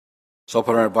Let's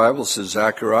open our Bibles to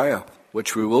Zechariah,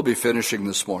 which we will be finishing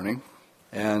this morning.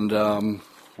 And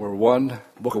we're one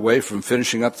book away from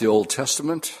finishing up the Old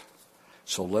Testament.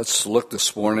 So let's look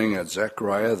this morning at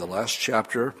Zechariah, the last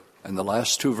chapter, and the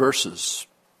last two verses.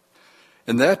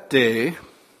 In that day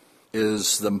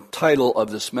is the title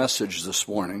of this message this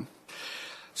morning.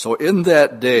 So in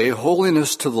that day,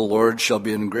 holiness to the Lord shall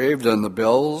be engraved on the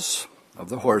bells of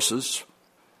the horses.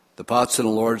 The pots in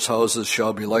the Lord's houses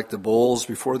shall be like the bowls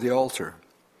before the altar.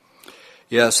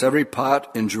 Yes, every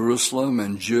pot in Jerusalem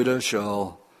and Judah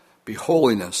shall be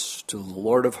holiness to the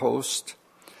Lord of hosts.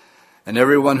 And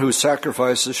everyone who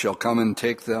sacrifices shall come and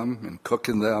take them and cook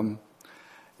in them.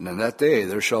 And in that day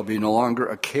there shall be no longer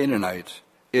a Canaanite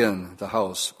in the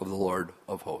house of the Lord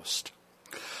of hosts.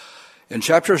 In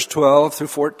chapters 12 through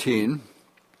 14,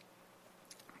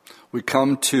 we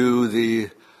come to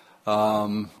the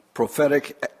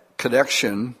prophetic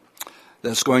connection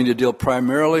that's going to deal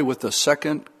primarily with the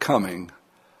second coming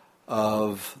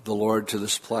of the Lord to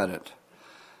this planet.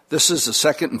 This is the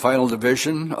second and final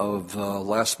division of the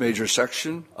last major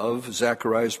section of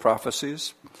Zechariah's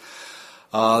prophecies.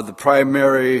 The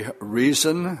primary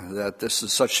reason that this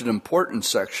is such an important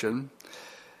section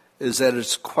is that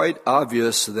it's quite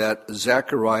obvious that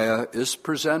Zechariah is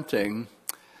presenting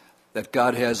that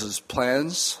God has his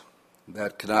plans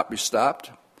that cannot be stopped.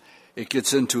 It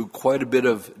gets into quite a bit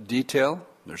of detail.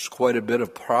 There's quite a bit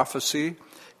of prophecy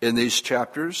in these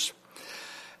chapters.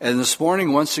 And this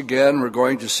morning, once again, we're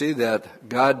going to see that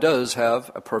God does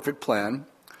have a perfect plan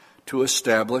to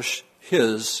establish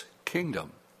his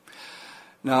kingdom.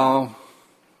 Now,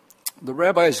 the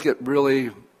rabbis get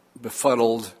really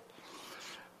befuddled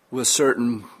with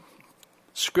certain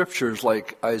scriptures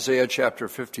like Isaiah chapter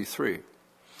 53.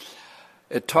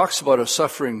 It talks about a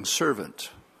suffering servant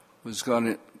who's going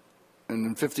to, and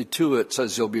in 52 it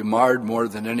says he'll be marred more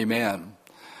than any man.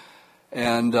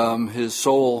 And his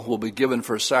soul will be given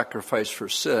for a sacrifice for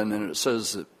sin. And it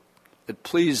says that it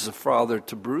pleased the Father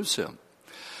to bruise him.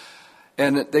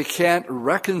 And they can't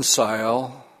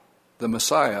reconcile the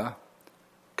Messiah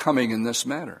coming in this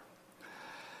manner.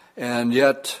 And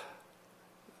yet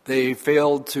they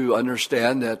failed to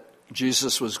understand that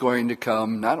Jesus was going to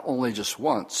come not only just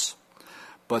once,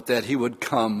 but that he would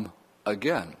come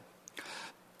again.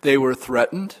 They were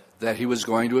threatened that he was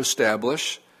going to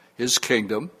establish his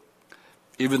kingdom.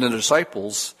 Even the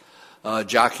disciples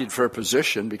jockeyed for a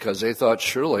position because they thought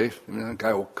surely a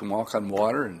guy can walk on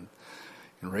water and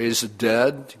raise the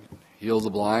dead, heal the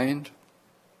blind,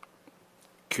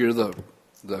 cure the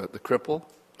cripple.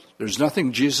 There's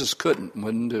nothing Jesus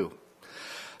wouldn't do.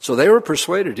 So they were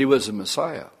persuaded he was a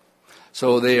Messiah.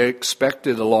 So they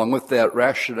expected, along with that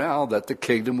rationale, that the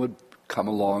kingdom would come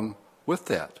along with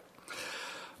that.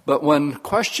 But when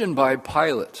questioned by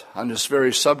Pilate on this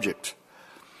very subject,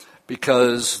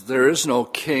 because there is no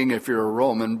king if you're a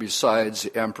Roman besides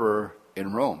the emperor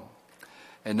in Rome.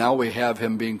 And now we have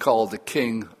him being called the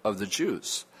King of the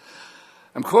Jews.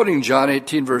 I'm quoting John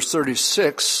 18, verse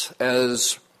 36,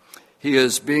 as he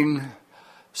is being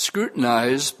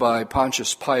scrutinized by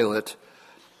Pontius Pilate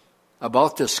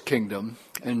about this kingdom.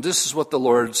 And this is what the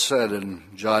Lord said in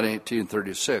John 18,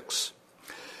 36.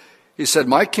 He said,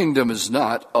 "My kingdom is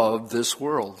not of this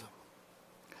world.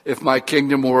 If my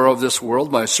kingdom were of this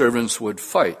world, my servants would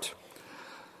fight,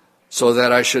 so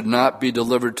that I should not be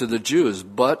delivered to the Jews.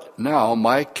 But now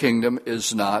my kingdom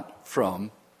is not from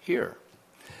here."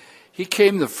 He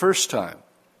came the first time,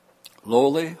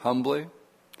 lowly, humbly,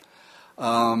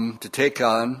 to take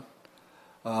on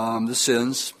the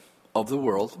sins of the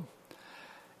world.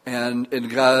 And in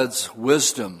God's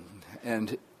wisdom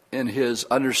and in his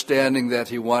understanding that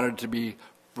he wanted to be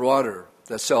broader,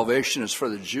 that salvation is for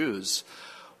the Jews,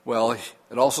 well,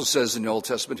 it also says in the Old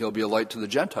Testament he'll be a light to the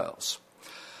Gentiles.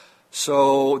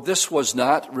 So this was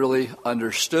not really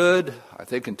understood, I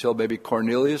think, until maybe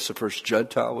Cornelius, the first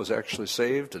Gentile, was actually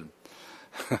saved and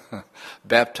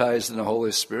baptized in the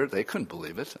Holy Spirit. They couldn't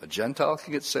believe it. A Gentile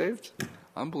can get saved?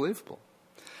 Unbelievable.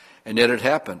 And yet it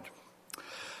happened.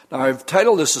 Now, I've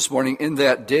titled this morning, "In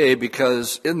That Day,"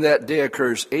 because in that day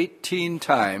occurs 18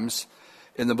 times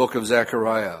in the book of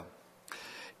Zechariah.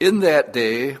 In that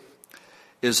day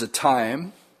is a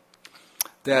time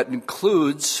that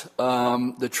includes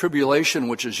the tribulation,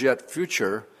 which is yet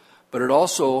future, but it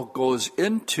also goes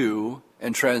into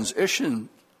and transition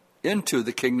into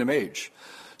the kingdom age.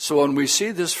 So when we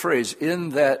see this phrase, "in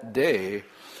that day,"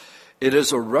 it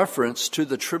is a reference to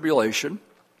the tribulation,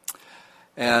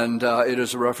 and it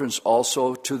is a reference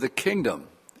also to the kingdom.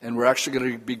 And we're actually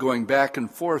going to be going back and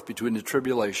forth between the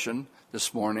tribulation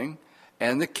this morning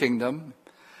and the kingdom.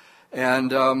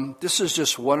 And this is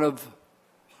just one of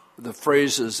the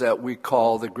phrases that we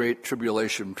call the Great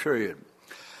Tribulation period.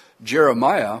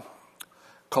 Jeremiah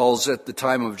calls it the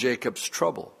time of Jacob's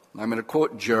trouble. I'm going to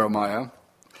quote Jeremiah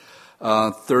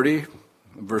 30,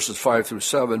 verses 5 through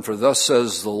 7. For thus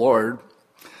says the Lord,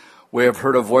 we have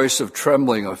heard a voice of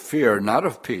trembling, of fear, not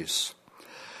of peace.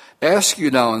 Ask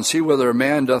you now and see whether a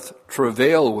man doth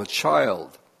travail with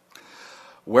child.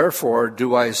 Wherefore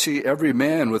do I see every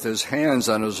man with his hands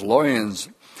on his loins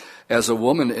as a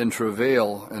woman in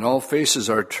travail, and all faces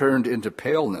are turned into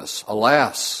paleness.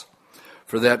 Alas,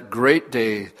 for that great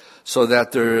day, so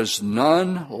that there is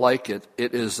none like it.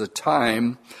 It is the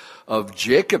time of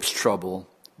Jacob's trouble,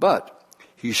 but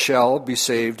he shall be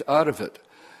saved out of it.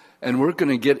 And we're going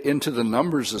to get into the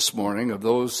numbers this morning of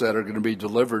those that are going to be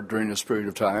delivered during this period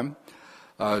of time,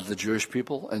 the Jewish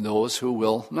people, and those who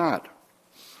will not.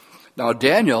 Now,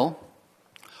 Daniel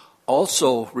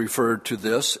also referred to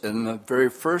this in the very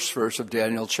first verse of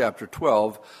Daniel chapter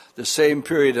 12, the same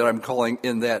period that I'm calling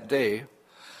in that day.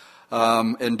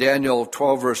 In Daniel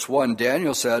 12, verse 1,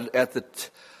 Daniel said, At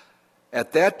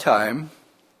that time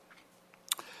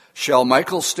shall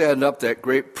Michael stand up, that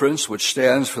great prince which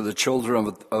stands for the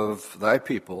children of thy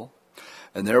people,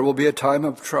 and there will be a time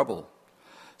of trouble,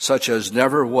 such as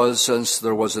never was since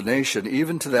there was a nation,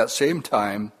 even to that same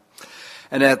time.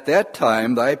 And at that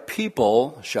time thy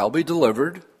people shall be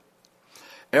delivered,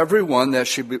 every one that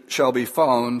shall be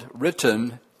found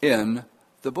written in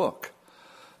the book.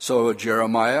 So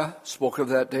Jeremiah spoke of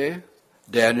that day,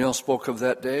 Daniel spoke of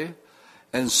that day,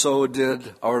 and so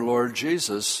did our Lord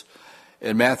Jesus.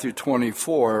 In Matthew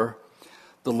 24,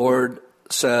 the Lord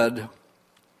said,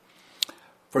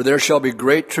 For there shall be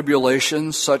great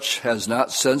tribulation, such has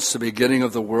not since the beginning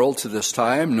of the world to this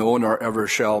time, no, nor ever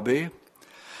shall be.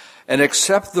 And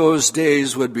except those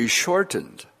days would be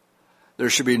shortened, there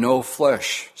should be no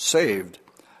flesh saved.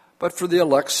 But for the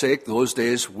elect's sake, those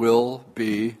days will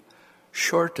be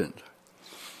shortened.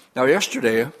 Now,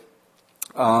 yesterday,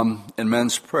 in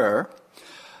men's prayer,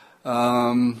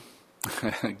 again,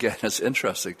 it's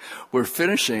interesting. We're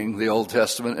finishing the Old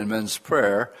Testament in men's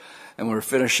prayer, and we're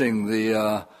finishing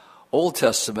the Old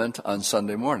Testament on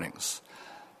Sunday mornings.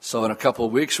 So in a couple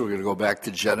of weeks, we're going to go back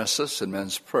to Genesis in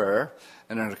men's prayer,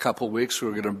 and in a couple of weeks,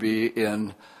 we're going to be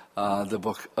in the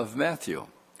book of Matthew.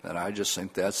 And I just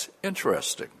think that's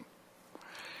interesting.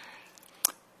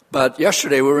 But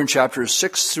yesterday, we were in chapters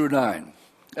 6 through 9.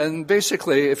 And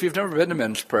basically, if you've never been to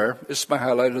men's prayer, it's my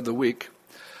highlight of the week.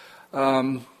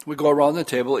 We go around the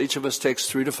table. Each of us takes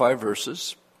 3 to 5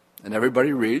 verses, and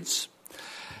everybody reads.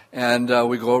 And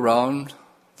we go around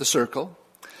the circle,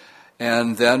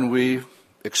 and then we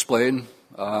explain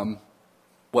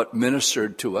what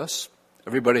ministered to us.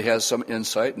 Everybody has some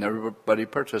insight, and everybody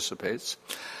participates.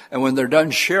 And when they're done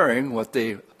sharing what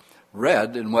they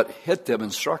read and what hit them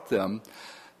and struck them,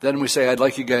 then we say, I'd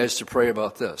like you guys to pray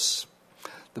about this.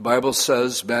 The Bible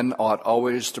says men ought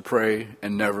always to pray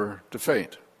and never to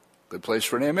faint. Good place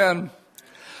for an amen.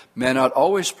 Men ought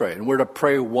always pray, and we're to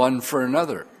pray one for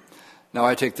another. Now,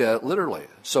 I take that literally.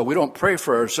 So we don't pray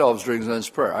for ourselves during men's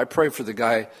prayer. I pray for the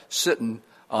guy sitting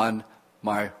on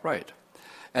my right.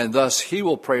 And thus, he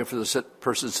will pray for the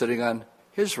person sitting on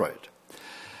his right.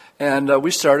 And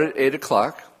we start at 8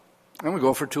 o'clock, and we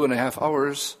go for 2.5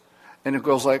 hours, and it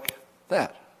goes like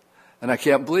that. And I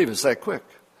can't believe it's that quick.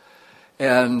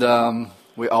 And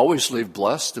we always leave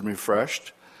blessed and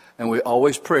refreshed, and we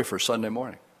always pray for Sunday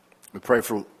morning. We pray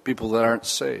for people that aren't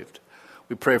saved.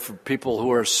 We pray for people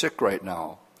who are sick right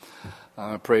now.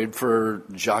 I prayed for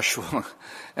Joshua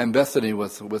and Bethany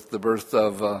with the birth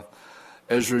of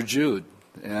Ezra Jude.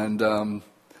 And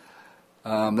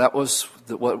that was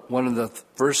one of the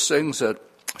first things that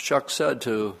Chuck said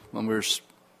when we were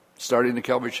starting the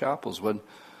Calvary Chapels.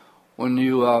 When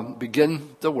you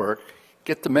begin the work,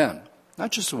 get the men,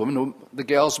 not just the women. The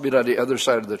gals will be on the other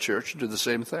side of the church and do the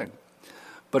same thing.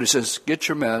 But he says, get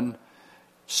your men,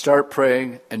 start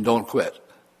praying, and don't quit.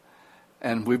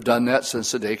 And we've done that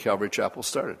since the day Calvary Chapel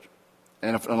started.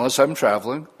 And unless I'm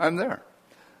traveling, I'm there.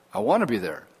 I want to be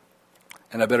there.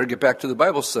 And I better get back to the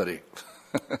Bible study.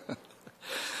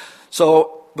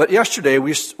 But yesterday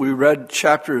we read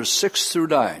chapters 6 through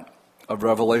 9 of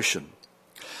Revelation.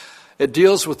 It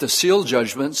deals with the seal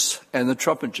judgments and the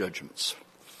trumpet judgments.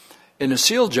 In the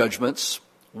seal judgments,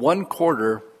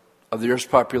 1/4 of the earth's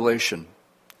population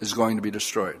is going to be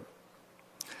destroyed.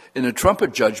 In the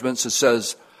trumpet judgments, it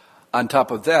says, on top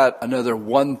of that, another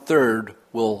 1/3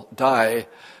 will die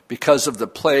because of the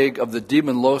plague of the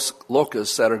demon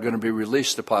locusts that are going to be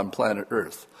released upon planet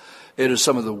Earth. It is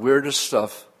some of the weirdest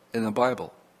stuff in the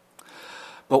Bible.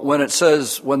 But when it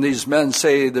says, when these men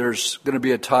say there's going to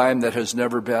be a time that has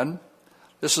never been,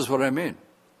 this is what I mean.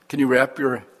 Can you wrap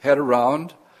your head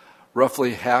around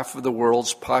roughly half of the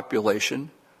world's population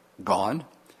gone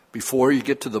before you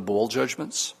get to the bowl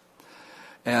judgments?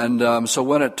 And so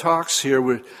when it talks here,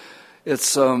 we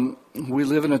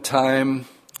live in a time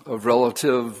of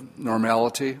relative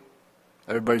normality.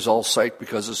 Everybody's all psyched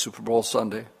because it's Super Bowl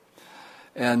Sunday.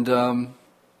 And,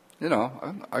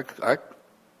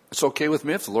 it's okay with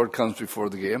me if the Lord comes before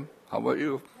the game. How about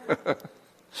you?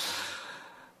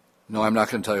 No, I'm not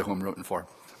going to tell you who I'm rooting for.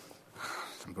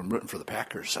 I'm rooting for the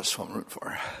Packers. That's what I'm rooting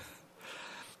for.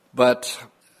 But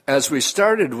as we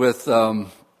started with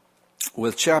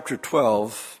chapter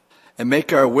 12 and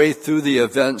make our way through the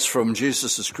events from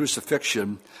Jesus'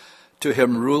 crucifixion to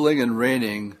him ruling and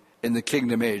reigning in the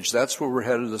kingdom age, that's where we're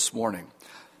headed this morning.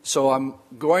 So I'm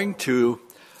going to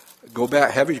go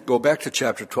back to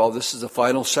chapter 12. This is the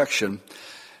final section.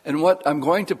 And what I'm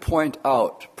going to point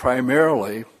out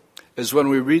primarily is when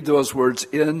we read those words,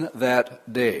 in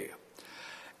that day,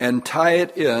 and tie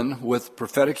it in with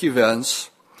prophetic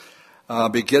events,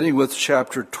 beginning with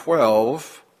chapter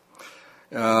 12.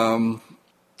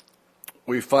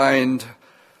 We find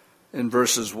in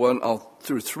verses 1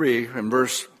 through 3, in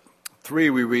verse 3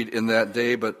 we read, in that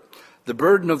day, but the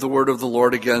burden of the word of the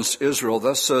Lord against Israel,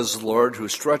 thus says the Lord, who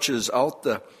stretches out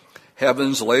the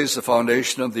heavens, lays the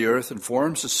foundation of the earth, and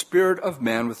forms the spirit of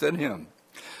man within him.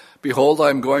 Behold, I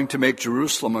am going to make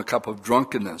Jerusalem a cup of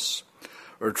drunkenness,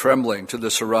 or trembling to the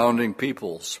surrounding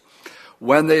peoples,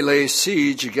 when they lay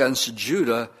siege against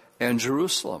Judah and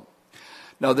Jerusalem.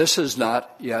 Now this has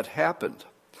not yet happened.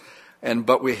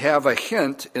 But we have a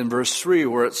hint in verse 3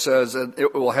 where it says that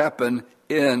it will happen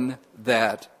in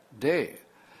that day.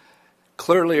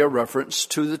 Clearly a reference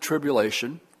to the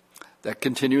tribulation that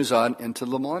continues on into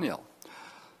the millennial.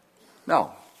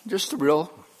 Now, just a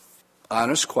real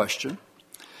honest question.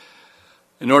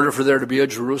 In order for there to be a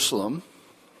Jerusalem,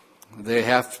 they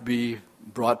have to be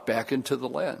brought back into the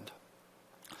land.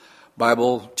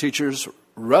 Bible teachers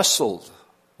wrestled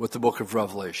with the book of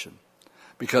Revelation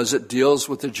because it deals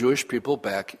with the Jewish people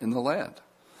back in the land.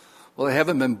 Well, they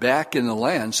haven't been back in the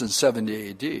land since 70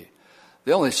 A.D.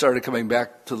 They only started coming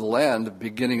back to the land at the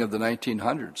beginning of the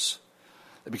 1900s.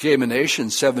 They became a nation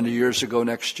 70 years ago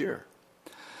next year.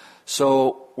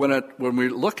 So when we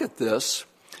look at this,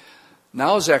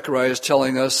 now Zechariah is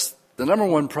telling us the number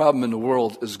one problem in the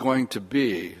world is going to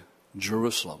be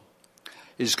Jerusalem.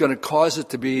 He's going to cause it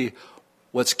to be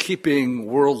what's keeping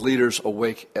world leaders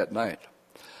awake at night.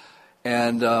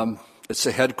 And it's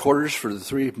the headquarters for the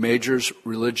three major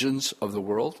religions of the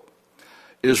world.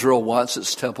 Israel wants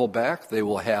its temple back. They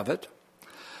will have it.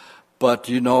 But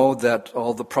you know that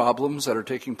all the problems that are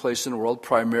taking place in the world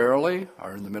primarily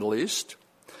are in the Middle East,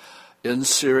 in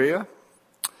Syria,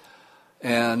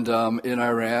 and in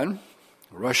Iran.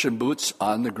 Russian boots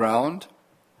on the ground,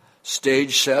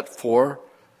 stage set for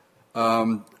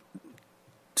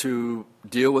to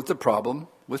deal with the problem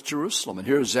with Jerusalem. And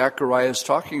here Zechariah is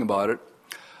talking about it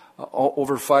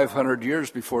over 500 years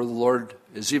before the Lord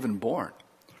is even born.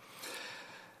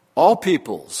 All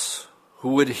peoples who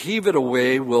would heave it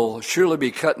away will surely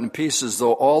be cut in pieces,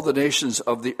 though all the nations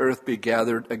of the earth be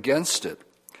gathered against it.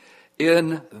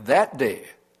 In that day,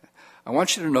 I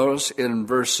want you to notice in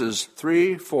verses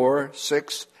 3, 4,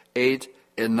 6, 8,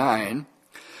 and 9,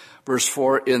 verse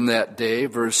 4, in that day,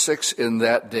 verse 6, in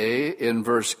that day, in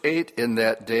verse 8, in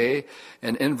that day,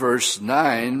 and in verse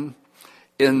 9,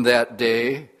 in that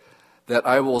day, that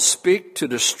I will speak to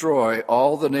destroy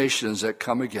all the nations that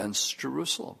come against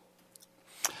Jerusalem.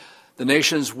 The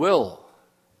nations will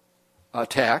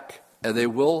attack, and they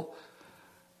will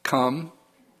come.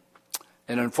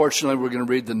 And unfortunately, we're going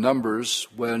to read the numbers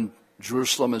when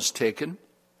Jerusalem is taken.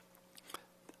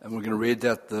 And we're going to read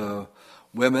that the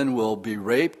women will be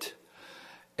raped,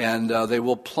 and they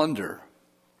will plunder.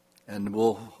 And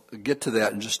we'll get to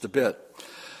that in just a bit.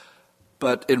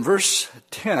 But in verse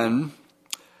 10,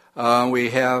 we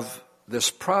have this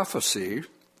prophecy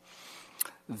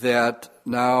that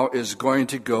now is going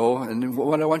to go, and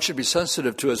what I want you to be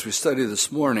sensitive to as we study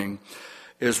this morning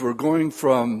is we're going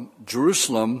from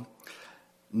Jerusalem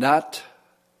is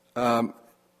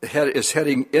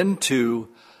heading into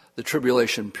the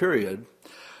tribulation period,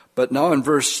 but now in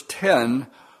verse 10,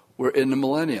 we're in the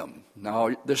millennium. Now,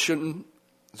 this shouldn't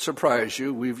surprise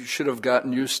you. We should have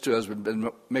gotten used to, as we've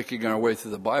been making our way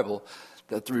through the Bible,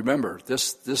 that remember,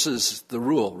 this is the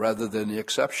rule rather than the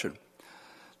exception.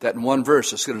 That in one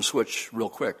verse, it's going to switch real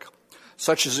quick.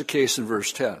 Such is the case in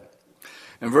verse 10.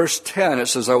 In verse 10, it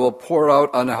says, I will pour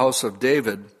out on the house of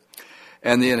David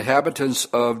and the inhabitants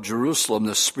of Jerusalem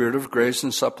the spirit of grace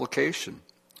and supplication.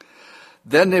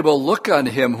 Then they will look on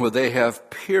him who they have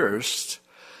pierced,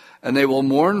 And they will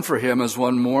mourn for him as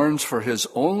one mourns for his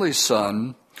only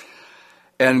son,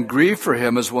 and grieve for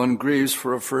him as one grieves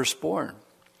for a firstborn.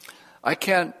 I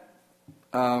can't,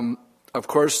 of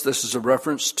course, this is a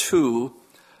reference to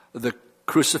the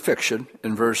crucifixion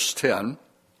in verse 10.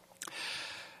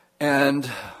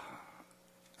 And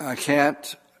I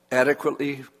can't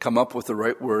adequately come up with the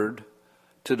right word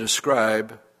to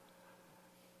describe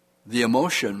the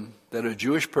emotion that a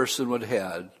Jewish person would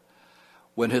have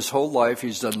when his whole life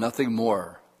he's done nothing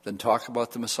more than talk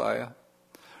about the Messiah,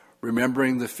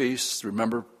 remembering the feasts,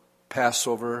 remember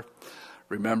Passover,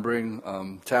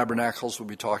 remembering tabernacles we'll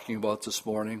be talking about this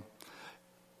morning.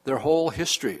 Their whole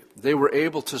history, they were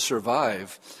able to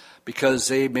survive because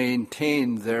they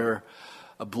maintained their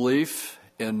belief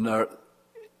in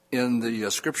the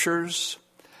scriptures,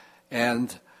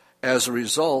 and as a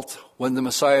result, when the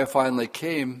Messiah finally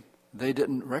came, they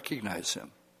didn't recognize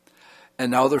him.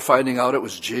 And now they're finding out it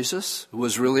was Jesus who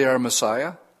was really our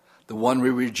Messiah, the one we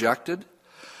rejected.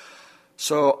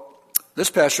 So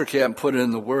this pastor can't put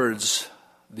in the words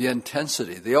the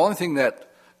intensity. The only thing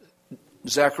that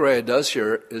Zechariah does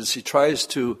here is he tries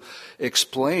to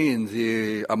explain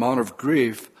the amount of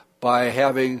grief by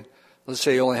having, let's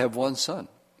say you only have one son.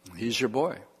 He's your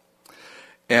boy.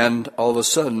 And all of a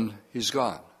sudden, he's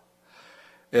gone.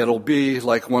 It'll be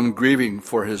like one grieving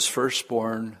for his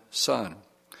firstborn son.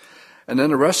 And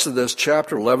then the rest of this,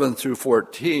 chapter 11 through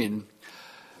 14,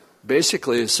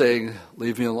 basically is saying,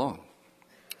 leave me alone.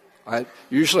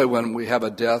 Usually when we have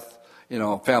a death,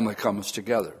 family comes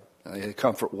together. They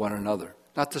comfort one another.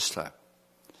 Not this time.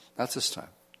 Not this time.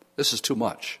 This is too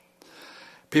much.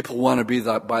 People want to be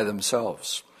by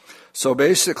themselves. So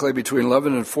basically between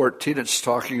 11 and 14, it's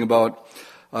talking about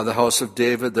the house of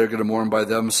David. They're going to mourn by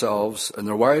themselves, and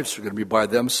their wives are going to be by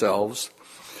themselves.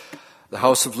 The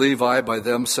house of Levi by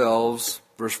themselves.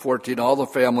 Verse 14, all the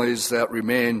families that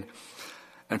remain,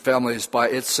 and families by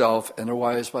itself, and their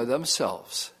wives by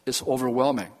themselves. It's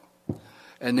overwhelming.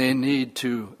 And they need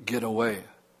to get away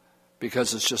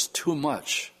because it's just too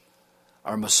much.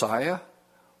 Our Messiah,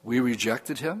 we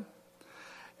rejected him,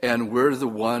 and we're the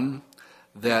one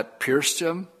that pierced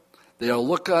him. They'll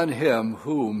look on him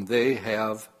whom they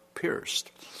have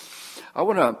pierced. I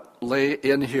want to lay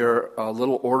in here a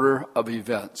little order of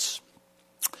events.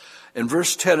 In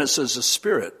verse 10 it says the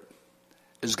Spirit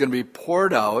is going to be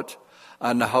poured out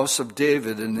on the house of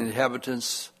David and the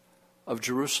inhabitants of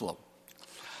Jerusalem.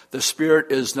 The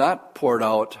Spirit is not poured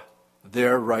out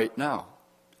there right now.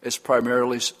 It's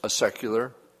primarily a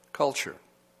secular culture.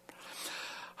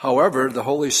 However, the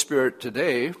Holy Spirit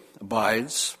today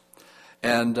abides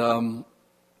and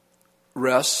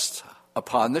rests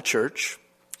upon the church.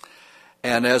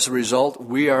 And as a result,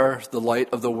 we are the light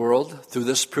of the world through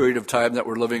this period of time that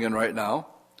we're living in right now.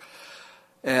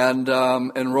 And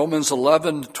in Romans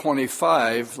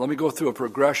 11:25, let me go through a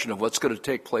progression of what's going to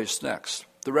take place next.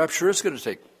 The rapture is going to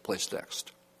take place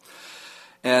next.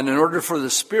 And in order for the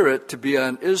Spirit to be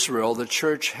on Israel, the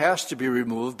church has to be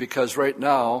removed because right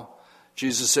now,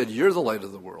 Jesus said, you're the light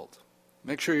of the world.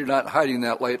 Make sure you're not hiding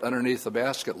that light underneath the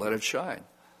basket. Let it shine.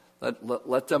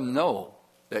 Let them know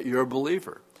that you're a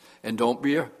believer. And don't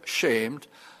be ashamed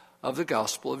of the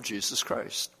gospel of Jesus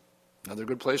Christ. Another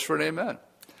good place for an amen.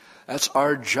 That's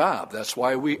our job. That's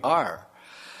why we are.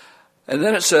 And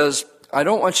then it says, I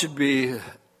don't want you to be,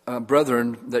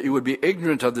 brethren, that you would be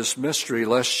ignorant of this mystery,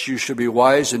 lest you should be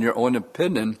wise in your own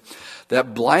opinion,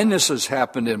 that blindness has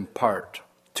happened in part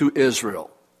to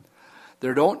Israel.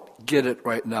 They don't get it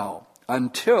right now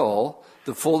until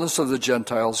the fullness of the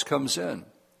Gentiles comes in.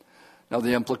 Now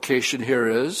the implication here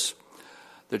is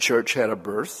the church had a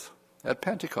birth at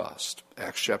Pentecost,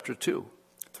 Acts chapter 2.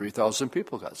 3,000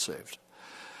 people got saved.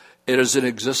 It is in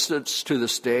existence to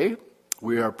this day.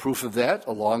 We are proof of that,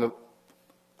 along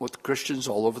with Christians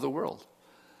all over the world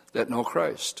that know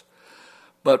Christ.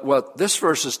 But what this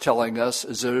verse is telling us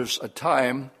is there's a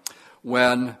time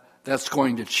when that's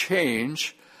going to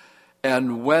change,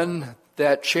 and when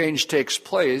that change takes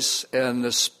place and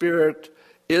the Spirit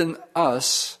in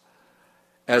us,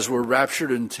 as we're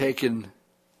raptured and taken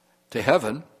to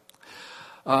heaven,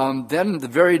 then the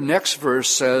very next verse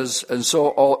says, and so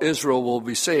all Israel will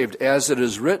be saved, as it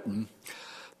is written,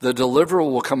 the deliverer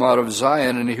will come out of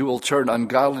Zion, and he will turn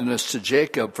ungodliness to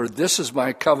Jacob, for this is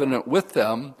my covenant with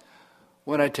them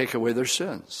when I take away their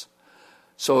sins.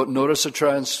 So notice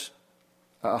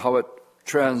how it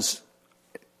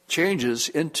changes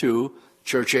into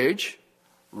church age,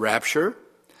 rapture.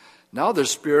 Now the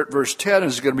Spirit, verse 10,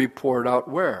 is going to be poured out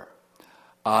where?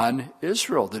 On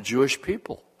Israel, the Jewish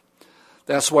people.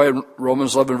 That's why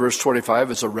Romans 11, verse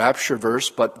 25 is a rapture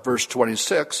verse, but verse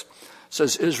 26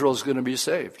 says Israel is going to be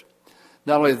saved.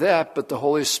 Not only that, but the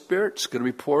Holy Spirit's going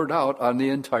to be poured out on the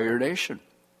entire nation.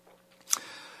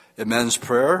 In men's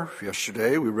prayer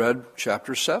yesterday, we read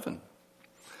chapter 7,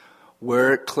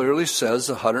 where it clearly says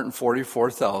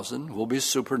 144,000 will be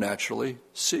supernaturally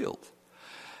sealed.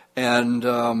 And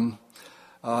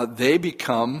they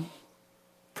become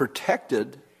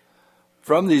protected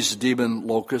from these demon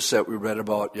locusts that we read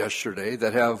about yesterday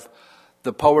that have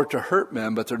the power to hurt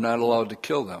men, but they're not allowed to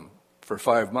kill them for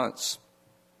 5 months.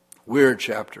 Weird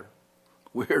chapter.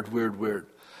 Weird.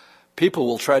 People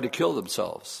will try to kill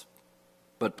themselves,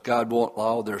 but God won't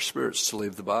allow their spirits to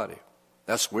leave the body.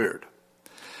 That's weird.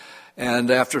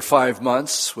 And after 5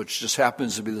 months, which just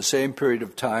happens to be the same period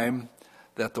of time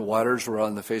that the waters were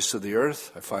on the face of the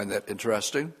earth, I find that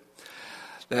interesting,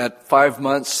 that 5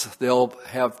 months they'll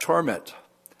have torment.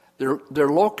 They're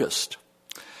locusts.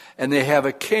 And they have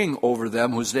a king over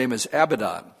them whose name is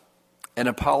Abaddon and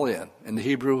Apollyon in the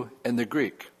Hebrew and the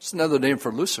Greek. It's another name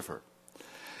for Lucifer.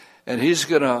 And he's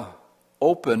going to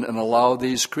open and allow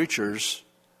these creatures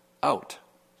out.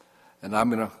 And I'm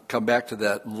going to come back to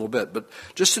that in a little bit. But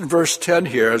just in verse 10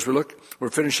 here, as we look,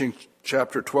 we're finishing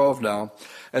chapter 12 now.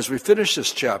 As we finish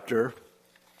this chapter,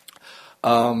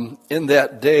 in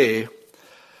that day,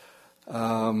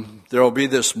 there will be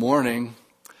this morning.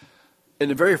 In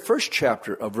the very first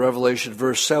chapter of Revelation,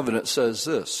 verse 7, it says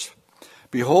this: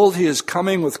 Behold, he is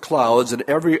coming with clouds, and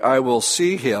every eye will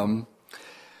see him,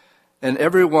 and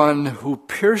everyone who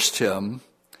pierced him,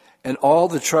 and all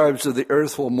the tribes of the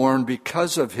earth will mourn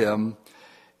because of him.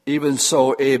 Even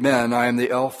so, amen. I am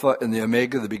the Alpha and the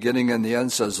Omega, the beginning and the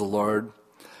end, says the Lord,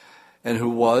 and who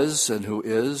was, and who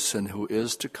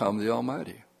is to come, the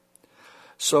Almighty.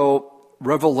 So,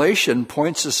 Revelation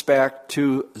points us back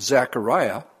to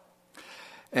Zechariah,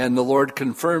 and the Lord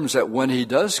confirms that when he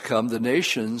does come, the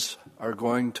nations are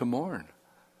going to mourn.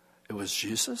 It was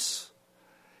Jesus.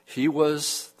 He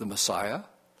was the Messiah.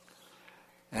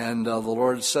 And the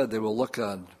Lord said they will look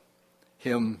on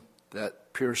him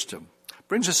that pierced him.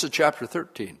 Brings us to chapter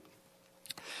 13.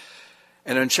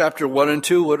 And in chapter 1 and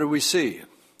 2, what do we see?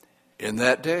 In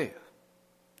that day,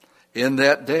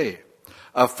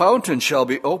 a fountain shall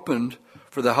be opened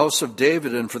for the house of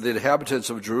David and for the inhabitants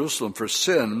of Jerusalem, for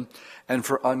sin and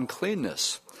for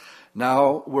uncleanness.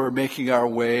 Now we're making our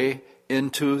way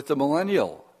into the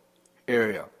millennial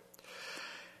area.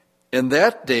 In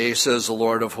that day, says the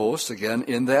Lord of hosts, again,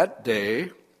 in that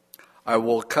day, I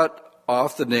will cut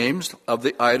off the names of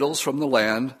the idols from the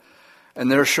land,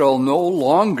 and there shall no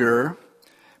longer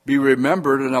be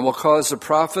remembered, and I will cause the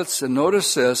prophets, and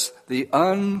notice this, the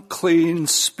unclean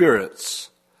spirits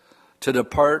to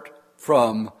depart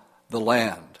from the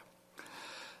land.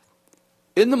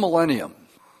 In the millennium,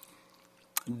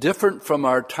 different from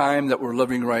our time that we're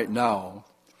living right now,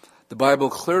 the Bible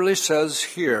clearly says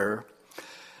here,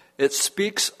 it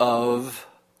speaks of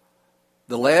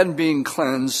the land being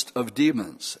cleansed of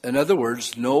demons. In other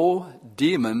words, no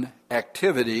demon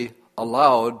activity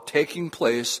allowed taking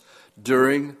place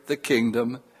during the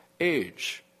kingdom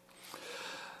age.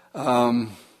 I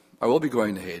will be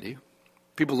going to Haiti.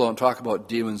 People don't talk about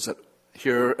demons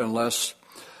here unless,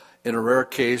 in a rare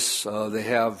case,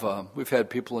 we've had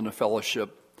people in a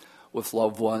fellowship with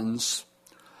loved ones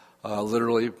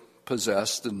literally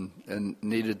possessed and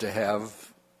needed to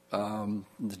have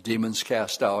the demons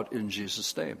cast out in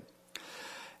Jesus' name.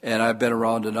 And I've been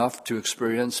around enough to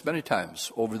experience many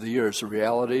times over the years the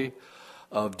reality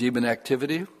of demon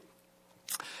activity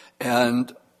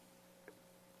and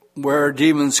where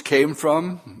demons came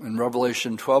from. In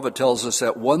Revelation 12, it tells us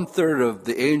that 1/3 of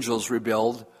the angels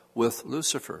rebelled with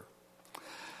Lucifer.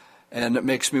 And it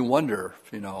makes me wonder,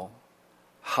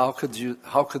 how could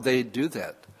they do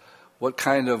that? What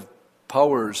kind of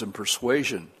powers and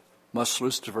persuasion must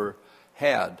Lucifer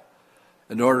had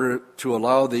in order to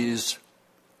allow these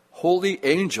holy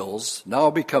angels now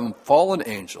become fallen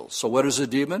angels? So what is a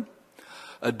demon?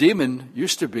 A demon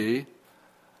used to be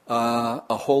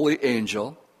a holy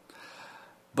angel,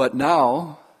 but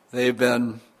now they've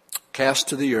been cast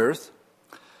to the earth.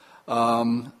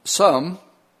 Some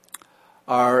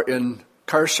are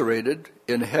incarcerated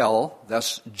in hell.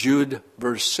 That's Jude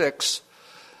verse 6.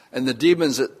 And the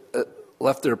demons that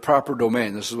left their proper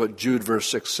domain, this is what Jude verse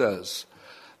 6 says,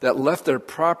 that left their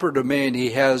proper domain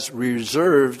he has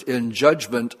reserved in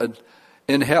judgment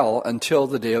in hell until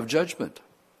the day of judgment.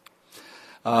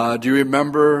 Do you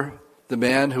remember the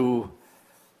man who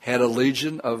had a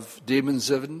legion of demons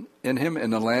in him in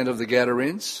the land of the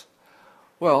Gadarenes?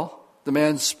 Well, the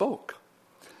man spoke.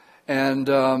 And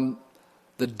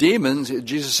the demons,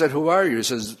 Jesus said, "Who are you?" He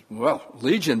says, "Well,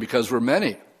 legion, because we're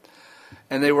many."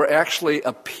 And they were actually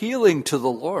appealing to the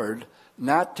Lord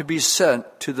not to be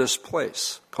sent to this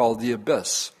place called the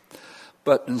abyss,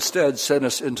 but instead sent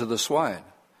us into the swine.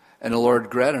 And the Lord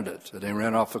granted it, and they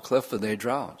ran off a cliff and they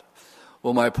drowned.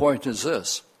 Well, my point is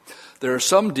this. There are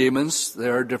some demons,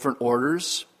 there are different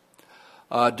orders,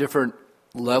 different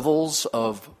levels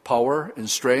of power and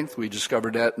strength. We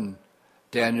discovered that in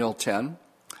Daniel 10.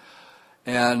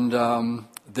 And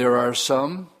there are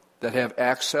some that have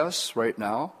access right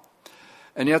now.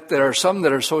 And yet there are some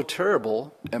that are so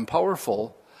terrible and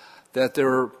powerful that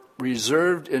they're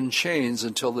reserved in chains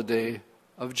until the day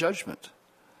of judgment.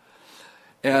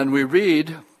 And we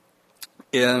read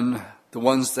in the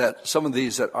ones that, some of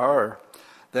these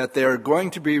that they're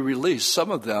going to be released, some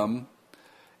of them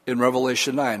in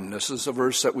Revelation 9. This is a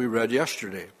verse that we read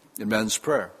yesterday in men's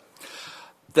prayer.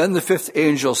 Then the fifth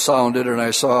angel sounded, and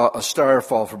I saw a star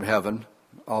fall from heaven.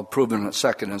 I'll prove in a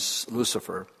second, it's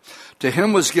Lucifer. To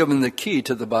him was given the key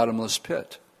to the bottomless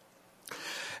pit.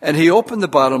 And he opened the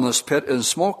bottomless pit, and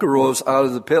smoke arose out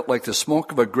of the pit like the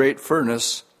smoke of a great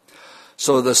furnace.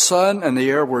 So the sun and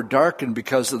the air were darkened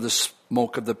because of the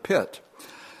smoke of the pit.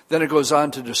 Then it goes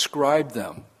on to describe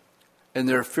them and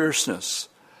their fierceness.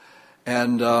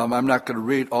 And I'm not going to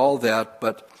read all that,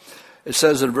 but it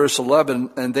says in verse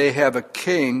 11, and they have a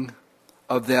king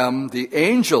of them, the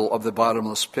angel of the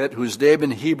bottomless pit, whose name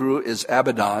in Hebrew is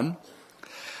Abaddon,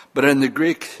 but in the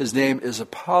Greek his name is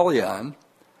Apollyon,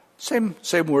 same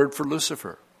word for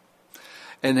Lucifer.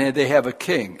 And they have a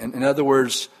king. And in other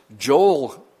words,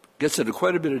 Joel gets into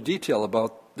quite a bit of detail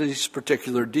about these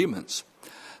particular demons.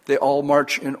 They all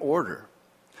march in order.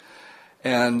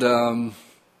 And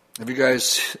have you guys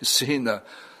seen the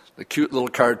cute little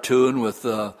cartoon with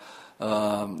the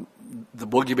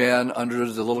boogeyman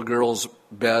under the little girl's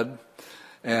bed?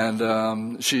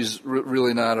 And she's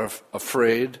really not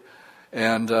afraid.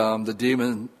 And the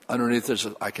demon underneath her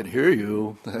says, I can hear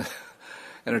you.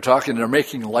 And they're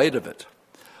making light of it.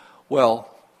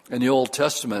 Well, in the Old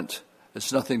Testament,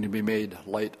 it's nothing to be made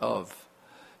light of.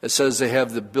 It says they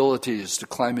have the abilities to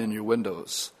climb in your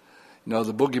windows. You know,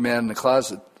 the boogeyman in the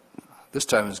closet, this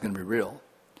time is going to be real.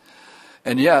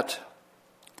 And yet,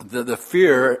 the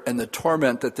fear and the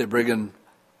torment that they bring in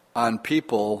on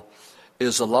people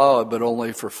is allowed, but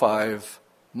only for 5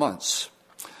 months.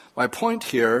 My point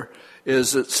here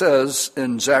is it says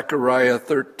in Zechariah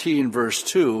 13, verse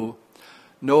 2,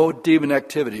 no demon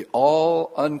activity.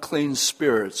 All unclean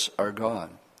spirits are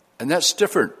gone. And that's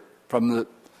different from the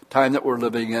time that we're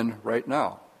living in right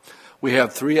now. We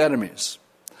have 3 enemies.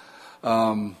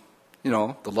 The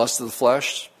lust of the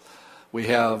flesh. We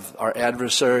have our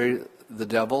adversary, the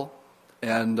devil,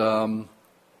 and the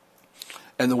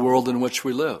world in which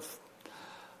we live.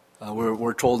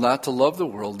 We're told not to love the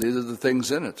world, neither the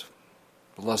things in it.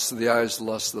 The lust of the eyes, the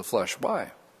lust of the flesh.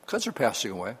 Why? Because they're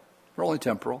passing away. They're only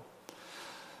temporal.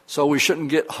 So we shouldn't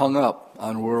get hung up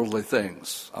on worldly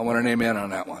things. I want an amen on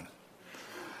that one.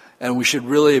 And we should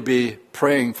really be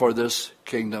praying for this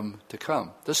kingdom to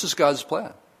come. This is God's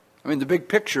plan. I mean, the big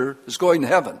picture is going to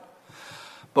heaven.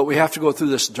 But we have to go through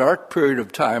this dark period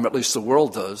of time, at least the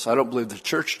world does. I don't believe the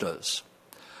church does.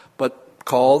 But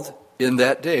called in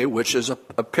that day, which is a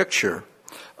picture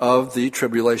of the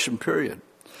tribulation period.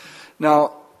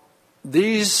 Now,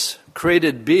 these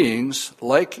created beings,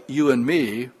 like you and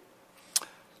me,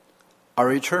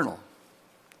 are eternal.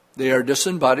 They are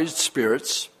disembodied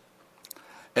spirits,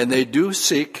 and they do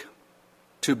seek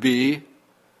to be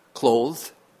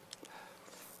clothed.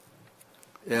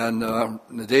 And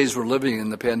in the days we're living in,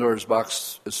 the Pandora's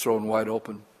box is thrown wide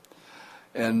open.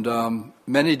 And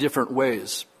many different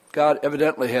ways. God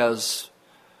evidently has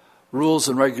rules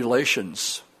and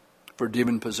regulations for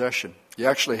demon possession. You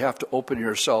actually have to open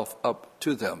yourself up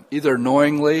to them, either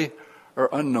knowingly or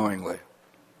unknowingly.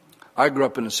 I grew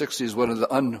up in the 60s. One of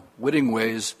the unwitting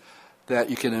ways that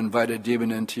you can invite a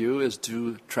demon into you is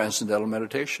through transcendental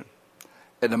meditation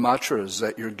and the mantras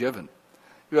that you're given.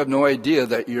 You have no idea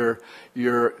that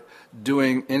you're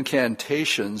doing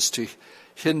incantations to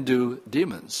Hindu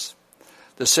demons.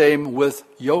 The same with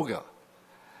yoga.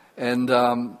 And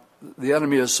the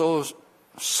enemy is so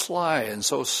sly and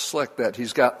so slick that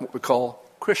he's got what we call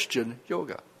Christian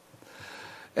yoga.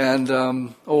 And,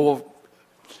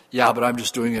 but I'm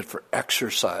just doing it for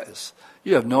exercise.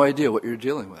 You have no idea what you're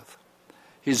dealing with.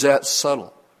 He's that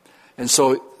subtle. And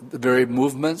so the very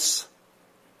movements,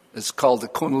 it's called the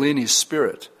Kundalini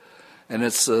spirit. And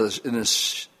it's in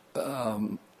this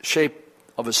shape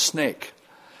of a snake.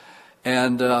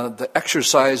 And the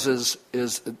exercises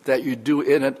is that you do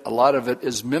in it, a lot of it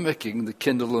is mimicking the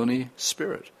Kundalini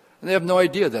spirit. And they have no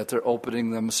idea that they're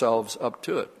opening themselves up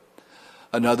to it.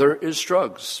 Another is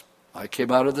drugs. I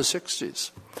came out of the 60s.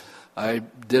 I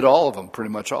did all of them, pretty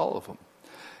much all of them.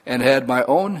 and had my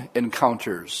own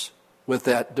encounters with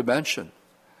that dimension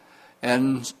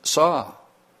and saw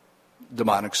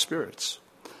demonic spirits.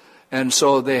 And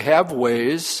so they have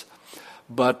ways,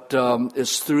 but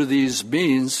it's through these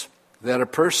means that a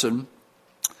person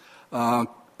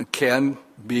can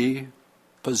be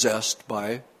possessed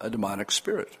by a demonic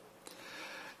spirit.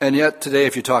 And yet today,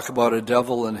 if you talk about a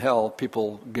devil in hell,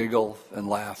 people giggle and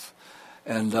laugh.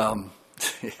 And,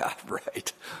 yeah,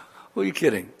 right. Who are you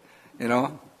kidding? You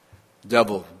know?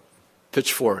 Devil,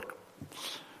 pitchfork,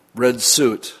 red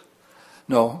suit.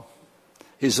 No,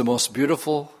 he's the most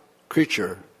beautiful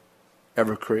creature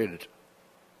ever created.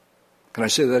 Can I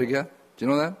say that again? Do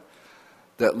you know that?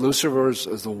 That Lucifer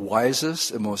is the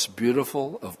wisest and most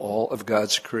beautiful of all of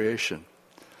God's creation.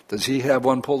 Does he have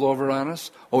one pulled over on us?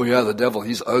 Oh yeah, the devil,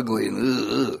 he's ugly.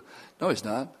 And, ugh. No, he's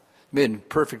not. Made in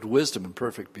perfect wisdom and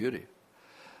perfect beauty.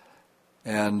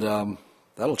 And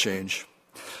that'll change.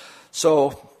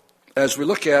 So, as we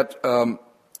look at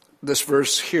this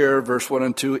verse here, verse 1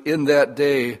 and 2, in that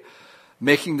day,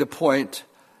 making the point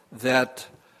that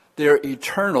they're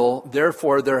eternal,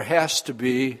 therefore there has to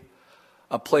be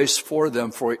a place for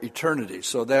them for eternity.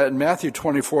 So that in Matthew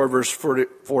 24, verse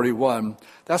 41,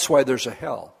 that's why there's a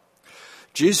hell.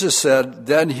 Jesus said,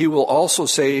 then he will also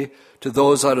say to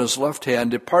those on his left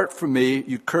hand, depart from me,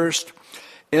 you cursed,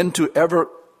 into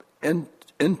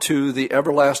the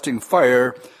everlasting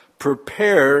fire,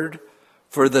 prepared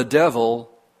for the devil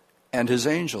and his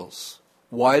angels.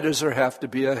 Why does there have to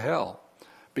be a hell?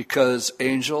 Because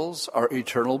angels are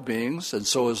eternal beings, and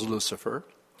so is Lucifer.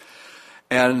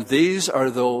 And these are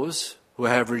those who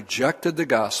have rejected the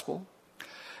gospel,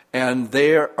 and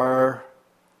they are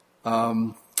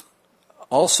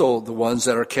also the ones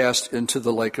that are cast into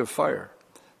the lake of fire.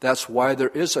 That's why there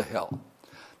is a hell,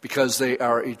 because they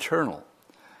are eternal,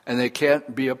 and they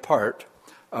can't be a part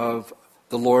of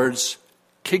the Lord's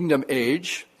kingdom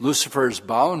age. Lucifer is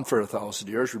bound for 1,000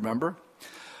 years, remember?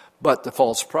 But the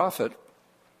false prophet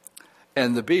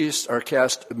and the beast are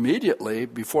cast immediately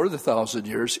before the 1,000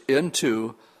 years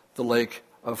into the lake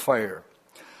of fire.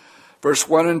 Verse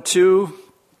 1 and 2,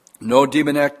 no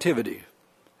demon activity.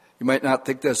 You might not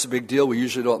think that's a big deal. We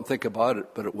usually don't think about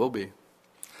it, but it will be.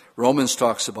 Romans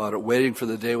talks about it, waiting for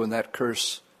the day when that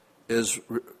curse is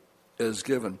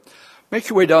given. Make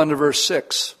your way down to verse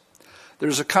 6.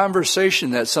 There's a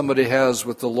conversation that somebody has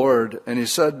with the Lord, and he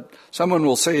said, someone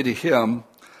will say to him,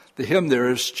 the him there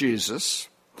is Jesus,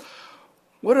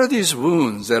 what are these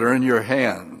wounds that are in your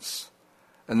hands?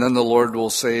 And then the Lord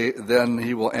will say, then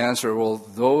he will answer, well,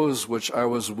 those which I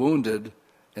was wounded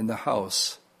in the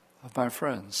house of my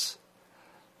friends.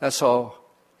 That's how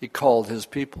he called his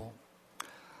people.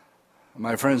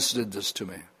 My friends did this to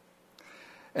me.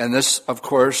 And this, of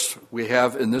course, we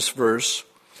have in this verse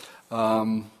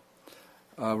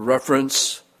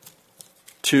reference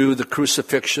to the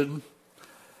crucifixion.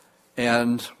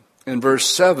 And in verse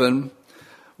 7,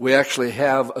 we actually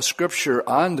have a scripture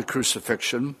on the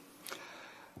crucifixion.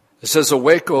 It says,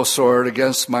 awake, O sword,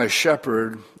 against my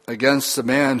shepherd, against the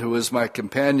man who is my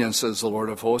companion, says the Lord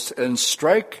of hosts, and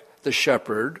strike the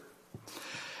shepherd,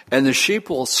 and the sheep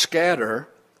will scatter,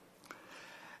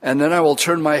 and then I will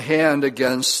turn my hand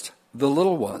against the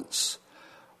little ones.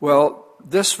 Well,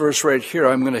 this verse right here,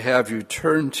 I'm going to have you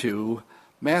turn to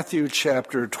Matthew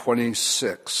chapter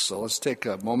 26. So let's take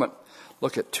a moment,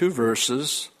 look at two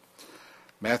verses.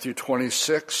 Matthew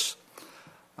 26.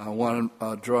 I want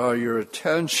to draw your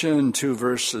attention to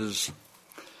verses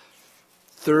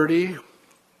 30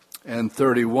 and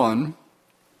 31.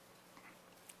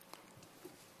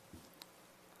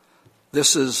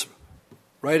 This is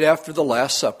right after the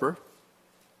Last Supper.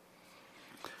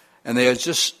 And they had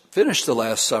just finished the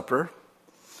Last Supper.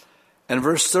 And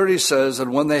verse 30 says,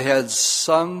 and when they had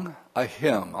sung a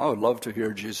hymn, I would love to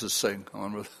hear Jesus sing.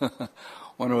 I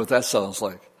wonder what that sounds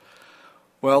like.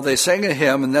 Well, they sang a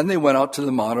hymn, and then they went out to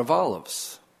the Mount of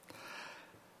Olives.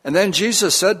 And then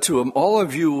Jesus said to them, all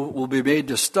of you will be made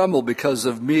to stumble because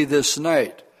of me this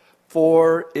night,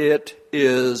 for it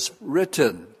is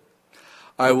written,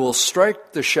 I will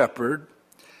strike the shepherd,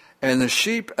 and the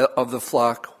sheep of the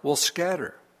flock will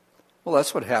scatter. Well,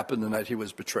 that's what happened the night he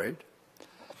was betrayed.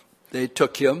 They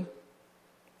took him,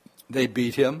 they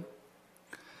beat him,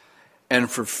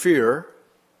 and for fear,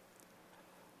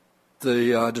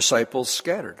 the disciples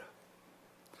scattered.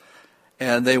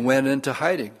 And they went into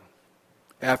hiding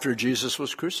after Jesus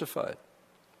was crucified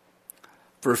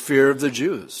for fear of the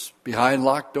Jews, behind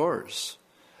locked doors.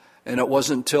 And it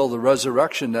wasn't until the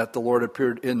resurrection that the Lord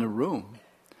appeared in the room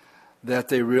that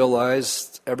they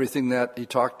realized everything that he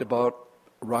talked about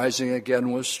rising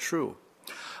again was true.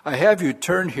 I have you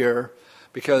turn here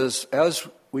because as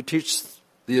we teach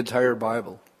the entire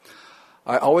Bible,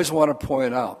 I always want to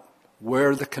point out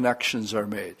where the connections are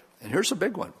made. And here's a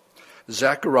big one.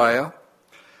 Zechariah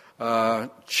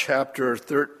chapter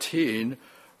 13,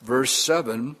 verse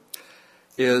 7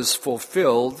 is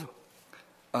fulfilled.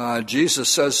 Jesus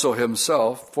says so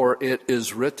himself, for it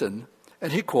is written.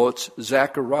 And he quotes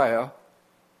Zechariah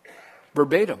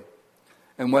verbatim.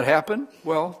 And what happened?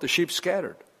 Well, the sheep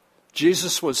scattered.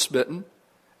 Jesus was smitten,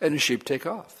 and the sheep take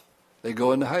off. They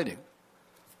go into hiding,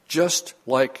 just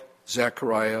like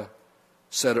Zechariah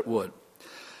said it would.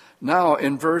 Now,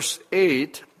 in verse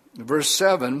 8, verse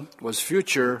 7 was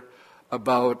future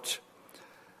about,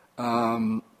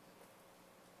 when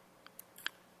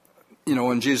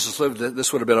Jesus lived,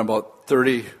 this would have been about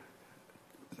 30,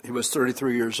 he was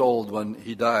 33 years old when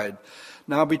he died.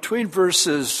 Now, between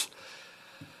verses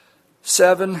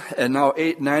 7 and now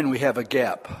 8 and 9, we have a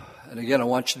gap. And again, I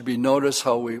want you to notice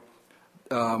how we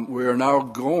are now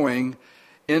going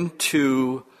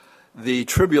into the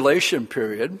tribulation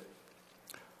period.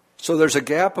 So there's a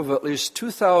gap of at least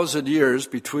 2,000 years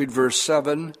between verse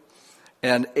 7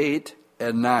 and 8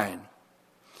 and 9.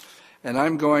 And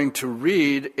I'm going to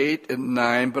read 8 and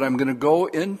 9, but I'm going to go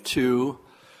into,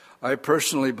 I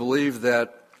personally believe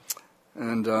that,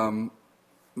 and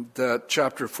that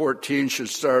chapter 14 should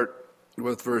start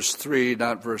with verse 3,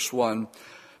 not verse 1,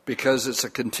 because it's a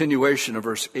continuation of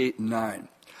verse 8 and 9.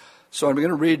 So I'm going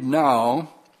to read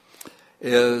now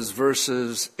is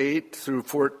verses 8 through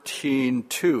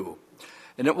 14:2.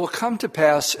 And it will come to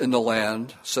pass in the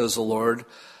land, says the Lord,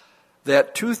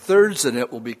 that 2/3 in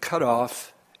it will be cut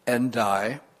off and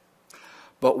die,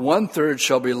 but 1/3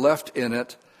 shall be left in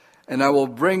it, and I will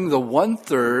bring the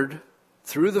 1/3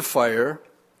 through the fire.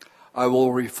 I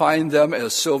will refine them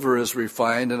as silver is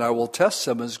refined, and I will test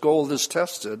them as gold is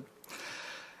tested.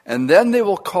 And then they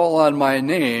will call on my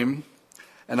name,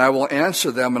 and I will answer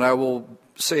them, and I will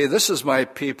say, this is my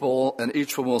people, and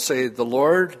each one will say, the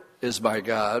Lord is my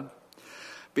God.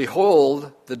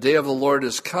 Behold, the day of the Lord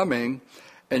is coming,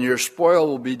 and your spoil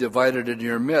will be divided in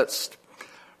your midst.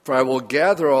 For I will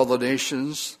gather all the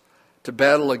nations to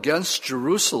battle against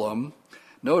Jerusalem.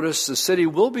 Notice the city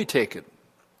will be taken,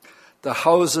 the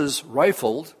houses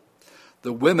rifled,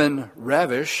 the women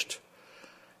ravished.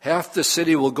 Half the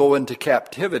city will go into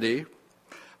captivity,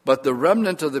 but the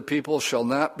remnant of the people shall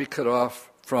not be cut off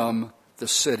from the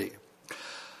city.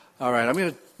 All right, I'm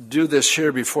going to do this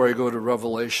here before I go to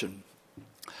Revelation.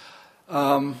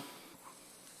 Much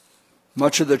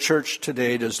of the church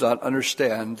today does not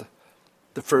understand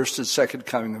the first and second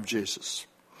coming of Jesus.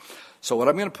 So what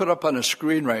I'm going to put up on the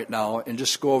screen right now and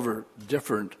just go over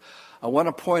different, I want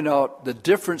to point out the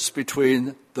difference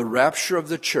between the rapture of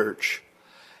the church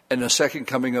and the second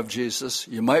coming of Jesus.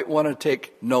 You might want to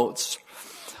take notes,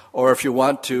 or if you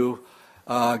want to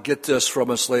get this from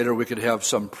us later, we could have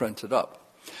some printed up.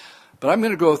 But I'm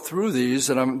going to go through these,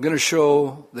 and I'm going to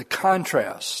show the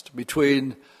contrast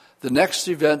between the next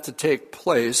event to take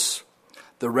place,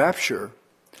 the rapture,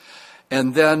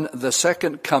 and then the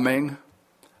second coming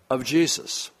of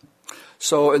Jesus.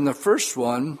 So in the first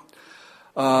one,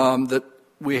 that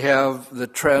we have the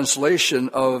translation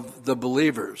of the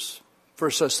believers.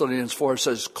 1 Thessalonians 4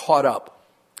 says, caught up.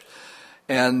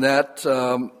 And that's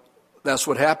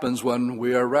what happens when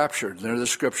we are raptured. There are the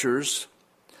scriptures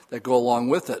that go along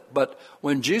with it. But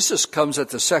when Jesus comes at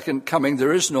the second coming,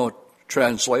 there is no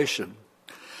translation.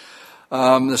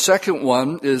 The second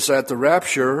one is at the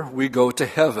rapture, we go to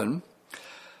heaven.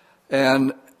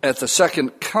 And at the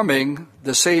second coming,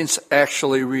 the saints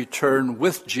actually return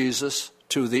with Jesus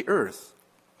to the earth.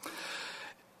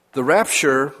 The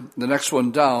rapture, the next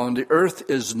one down, the earth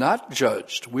is not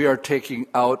judged. We are taking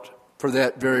out for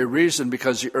that very reason,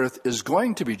 because the earth is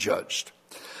going to be judged.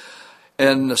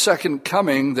 And the second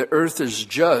coming, the earth is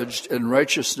judged and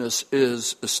righteousness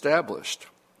is established.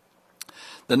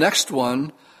 The next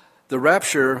one, the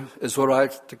rapture, is what I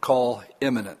like to call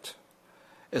imminent.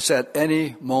 It's at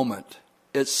any moment.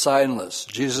 It's signless.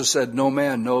 Jesus said, no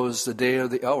man knows the day or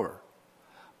the hour,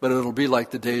 but it'll be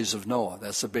like the days of Noah.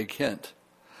 That's a big hint.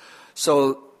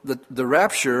 So the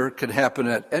rapture can happen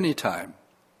at any time.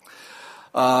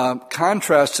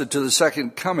 Contrasted to the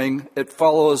second coming, it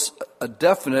follows a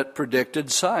definite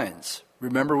predicted signs.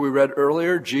 Remember we read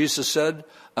earlier, Jesus said,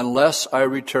 unless I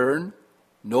return,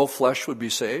 no flesh would be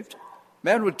saved.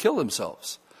 Man would kill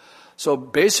themselves. So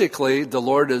basically, the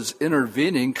Lord is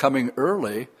intervening, coming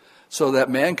early, so that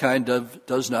mankind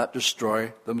does not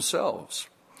destroy themselves.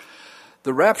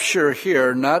 The rapture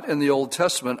here, not in the Old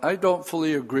Testament, I don't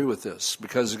fully agree with this,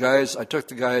 because guys, I took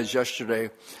the guys yesterday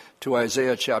to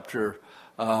Isaiah chapter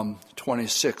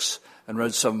 26 and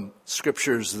read some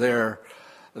scriptures there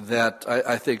that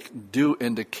I think do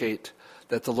indicate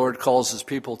that the Lord calls his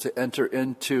people to enter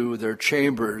into their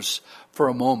chambers for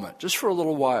a moment, just for a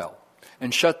little while,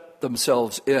 and shut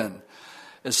themselves in.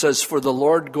 It says, "For the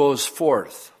Lord goes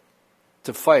forth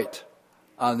to fight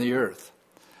on the earth."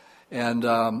 And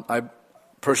I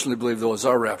personally believe those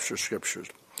are rapture scriptures.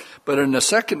 But in the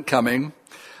second coming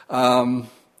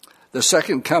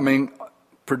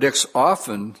predicts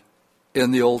often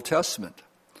in the Old Testament.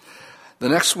 The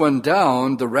next one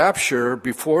down, the rapture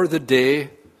before the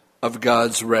day of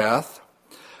God's wrath.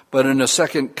 But in the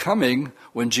second coming,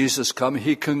 when Jesus comes,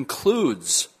 he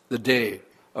concludes the day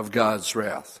of God's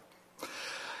wrath.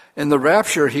 In the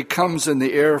rapture, he comes in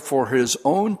the air for his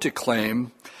own to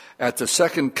claim. At the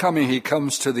second coming, he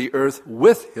comes to the earth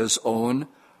with his own,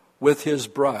 with his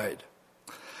bride.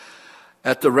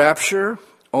 At the rapture,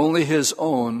 only his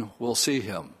own will see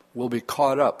him, will be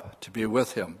caught up to be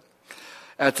with him.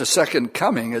 At the second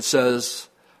coming, it says,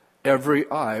 every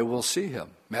eye will see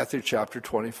him. Matthew chapter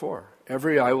 24.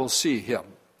 Every eye will see him.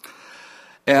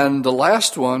 And the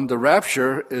last one, the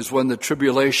rapture, is when the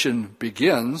tribulation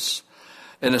begins.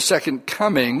 In the second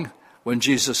coming, when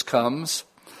Jesus comes,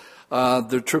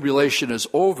 the tribulation is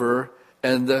over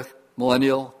and the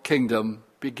millennial kingdom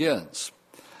begins.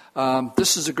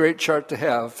 This is a great chart to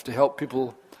have to help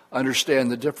people understand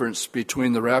the difference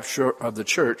between the rapture of the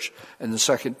church and the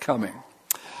second coming.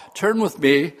 Turn with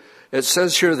me. It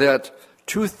says here that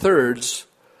 2/3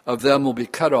 of them will be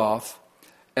cut off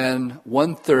and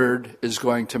 1/3 is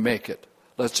going to make it.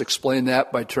 Let's explain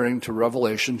that by turning to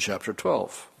Revelation chapter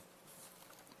 12.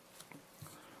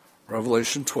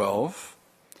 Revelation 12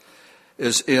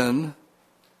 is in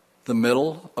the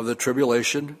middle of the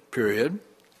tribulation period.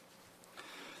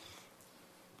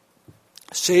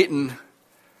 Satan,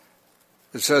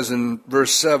 it says in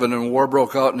verse 7, "And war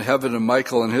broke out in heaven, and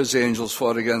Michael and his angels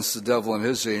fought against the devil and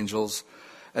his angels,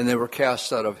 and they were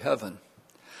cast out of heaven."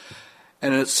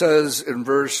 And it says in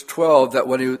verse 12 that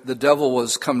when the devil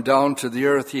was come down to the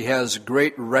earth, he has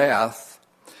great wrath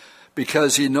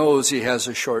because he knows he has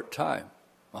a short time.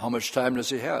 Well, how much time does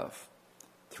he have?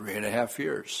 3.5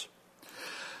 years.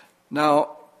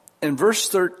 Now, in verse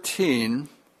 13,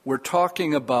 we're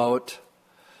talking about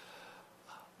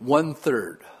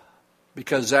 1/3,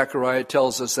 because Zechariah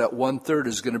tells us that 1/3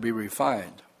 is going to be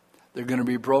refined. They're going to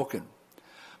be broken.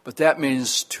 But that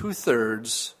means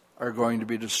 2/3 are going to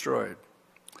be destroyed.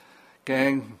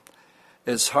 Gang,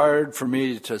 it's hard for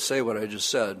me to say what I just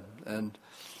said, and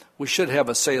we should have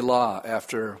a Selah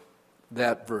after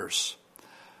that verse,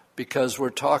 because we're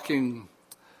talking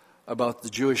about the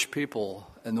Jewish people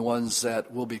and the ones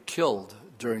that will be killed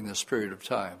during this period of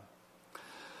time.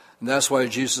 And that's why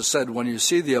Jesus said, when you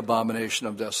see the abomination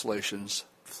of desolations,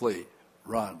 flee,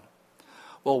 run.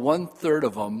 Well, 1/3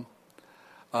 of them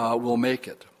will make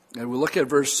it. And we look at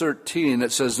verse 13,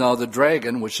 it says, "Now the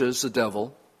dragon," which is the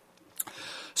devil,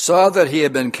 "saw that he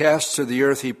had been cast to the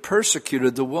earth. He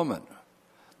persecuted the woman."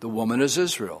 The woman is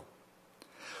Israel,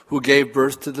 "who gave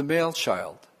birth to the male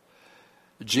child."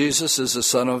 Jesus is the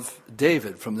son of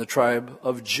David from the tribe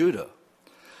of Judah.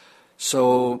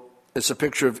 So it's a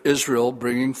picture of Israel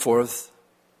bringing forth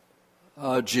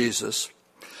Jesus.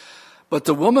 "But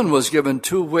the woman was given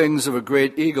 2 wings of a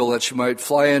great eagle, that she might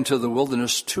fly into the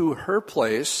wilderness to her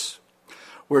place,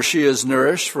 where she is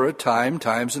nourished for a time,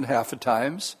 times and half a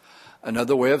times."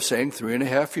 Another way of saying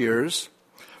 3.5 years,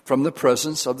 "from the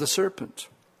presence of the serpent.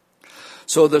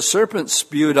 So the serpent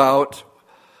spewed out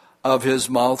of his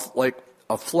mouth like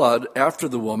a flood after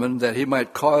the woman, that he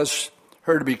might cause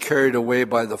her to be carried away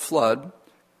by the flood."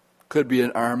 Could be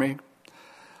an army,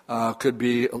 could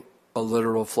be a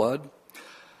literal flood.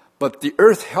 "But the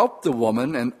earth helped the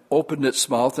woman and opened its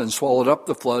mouth and swallowed up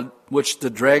the flood which the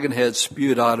dragon had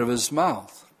spewed out of his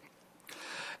mouth.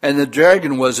 And the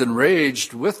dragon was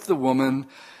enraged with the woman,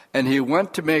 and he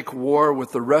went to make war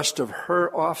with the rest of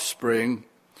her offspring,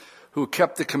 who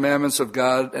kept the commandments of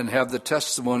God and have the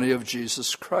testimony of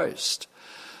Jesus Christ."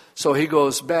 So he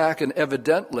goes back and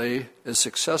evidently is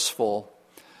successful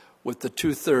with the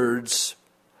 2/3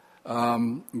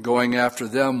 going after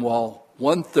them, while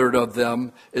 1/3 of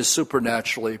them is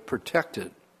supernaturally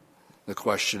protected. The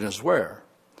question is where?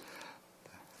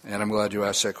 And I'm glad you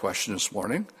asked that question this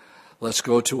morning. Let's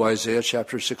go to Isaiah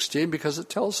chapter 16, because it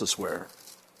tells us where.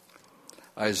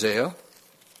 Isaiah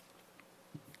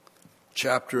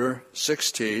chapter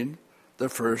 16, the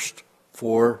first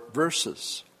 4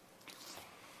 verses.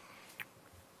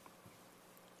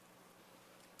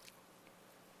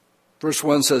 Verse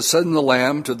 1 says, "Send the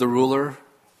lamb to the ruler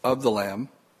of the lamb,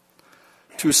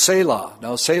 to Selah."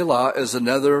 Now, Selah is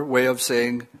another way of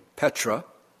saying Petra.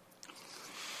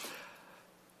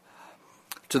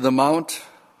 "To the mount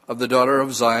of the daughter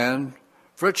of Zion,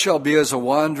 for it shall be as a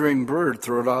wandering bird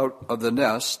thrown out of the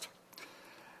nest,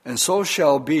 and so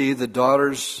shall be the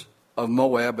daughters of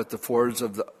Moab at the fords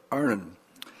of the Arnon.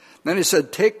 Then he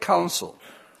said, take counsel,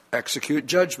 execute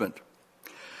judgment.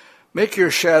 Make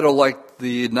your shadow like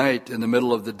the night in the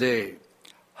middle of the day.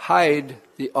 Hide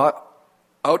the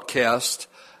outcast.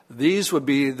 These would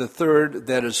be the third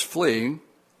that is fleeing.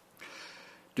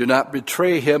 Do not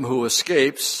betray him who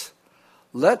escapes.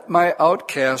 Let my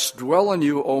outcast dwell in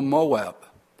you, O Moab.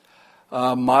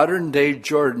 Modern day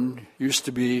Jordan used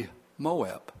to be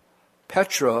Moab.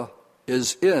 Petra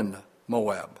is in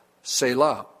Moab,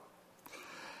 Selah.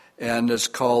 And it's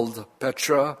called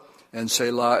Petra and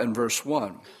Selah in verse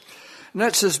 1. And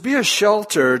that says, be a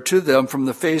shelter to them from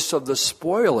the face of the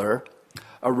spoiler,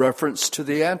 a reference to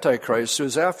the Antichrist who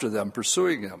is after them,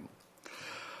 pursuing them.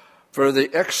 For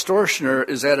the extortioner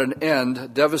is at an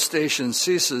end, devastation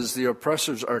ceases, the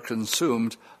oppressors are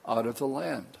consumed out of the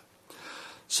land.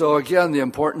 So again, the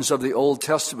importance of the Old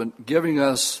Testament giving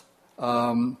us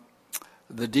the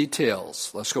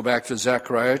details. Let's go back to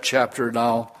Zechariah chapter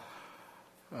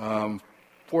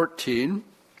 14.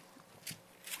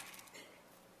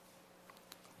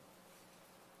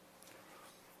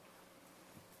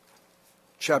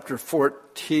 Chapter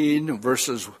 14,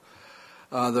 verses,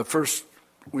 the first,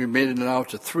 we made it now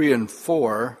to 3 and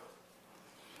 4.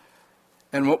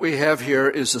 And what we have here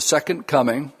is the second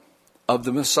coming of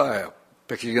the Messiah,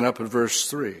 picking it up in verse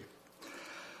 3.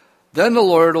 Then the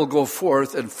Lord will go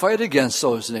forth and fight against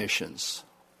those nations.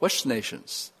 Which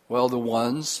nations? Well, the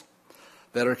ones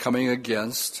that are coming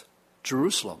against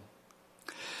Jerusalem,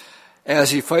 as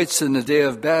he fights in the day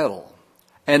of battle.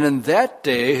 And in that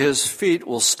day his feet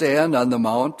will stand on the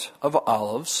Mount of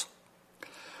Olives,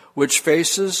 which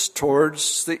faces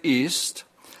towards the east,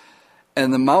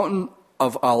 and the mountain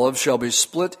of Olives shall be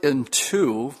split in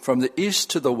two from the east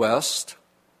to the west,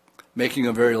 making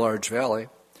a very large valley.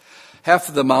 Half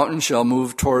of the mountain shall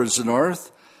move towards the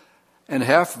north, and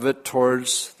half of it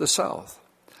towards the south.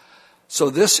 So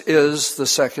this is the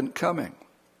second coming.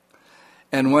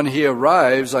 And when he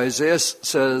arrives, Isaiah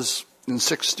says in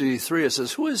 63, it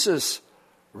says, who is this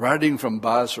riding from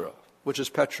Basra, which is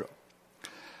Petra,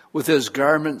 with his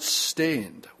garments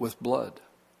stained with blood?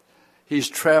 He's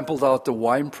trampled out the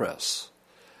winepress,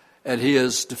 and he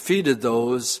has defeated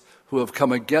those who have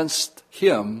come against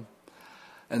him.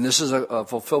 And this is a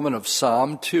fulfillment of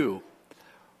Psalm 2,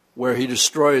 where he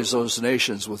destroys those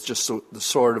nations with just the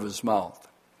sword of his mouth.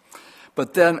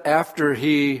 But then after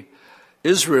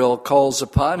Israel calls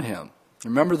upon him,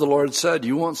 remember the Lord said,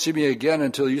 you won't see me again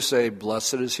until you say,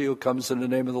 blessed is he who comes in the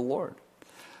name of the Lord.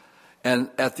 And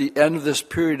at the end of this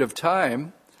period of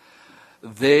time,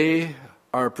 they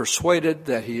are persuaded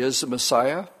that he is the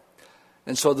Messiah.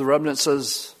 And so the remnant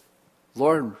says,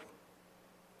 Lord,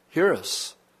 hear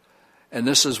us. And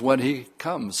this is when he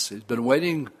comes. He's been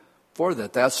waiting for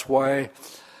that. That's why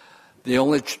the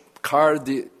only card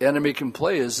the enemy can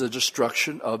play is the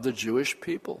destruction of the Jewish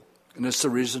people. And it's the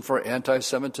reason for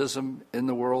anti-Semitism in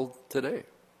the world today.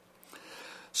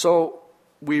 So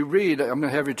we read, I'm going to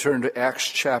have you turn to Acts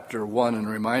chapter 1 and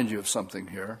remind you of something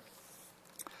here.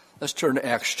 Let's turn to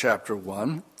Acts chapter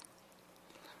 1,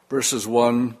 verses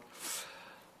 9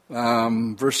 and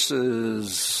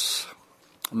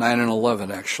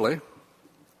 11, actually.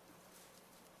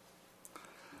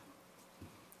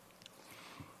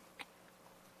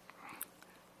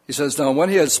 He says, now when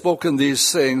he had spoken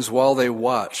these things while they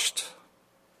watched,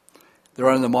 they're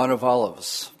on the Mount of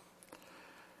Olives,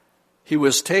 he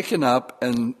was taken up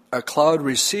and a cloud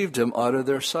received him out of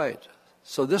their sight.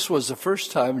 So this was the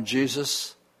first time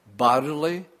Jesus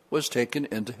bodily was taken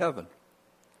into heaven.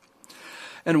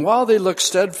 And while they looked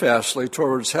steadfastly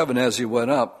towards heaven as he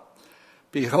went up,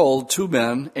 behold, two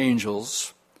men,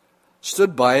 angels,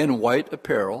 stood by in white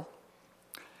apparel,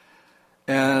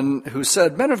 and who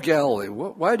said, men of Galilee,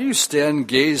 why do you stand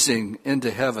gazing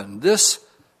into heaven? This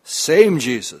same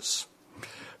Jesus,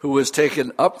 who was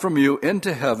taken up from you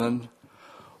into heaven,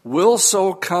 will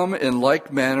so come in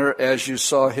like manner as you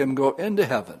saw him go into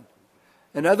heaven.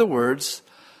 In other words,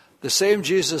 the same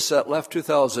Jesus that left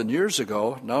 2,000 years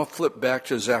ago, now flip back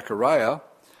to Zechariah,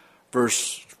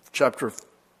 chapter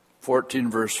 14,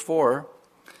 verse 4.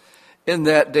 In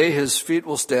that day his feet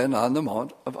will stand on the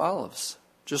Mount of Olives,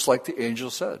 just like the angel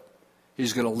said.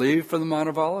 He's going to leave from the Mount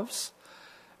of Olives,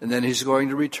 and then he's going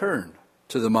to return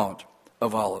to the Mount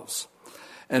of Olives.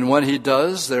 And when he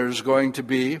does, there's going to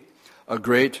be a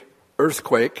great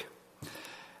earthquake.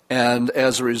 And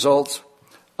as a result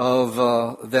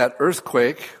of that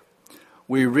earthquake,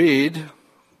 we read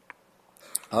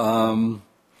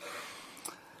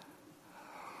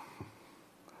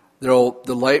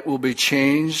The light will be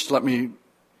changed. Let me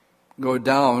go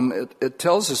down. It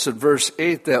tells us in verse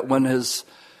 8 that when his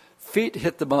feet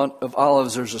hit the Mount of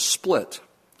Olives, there's a split.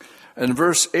 And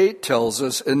verse 8 tells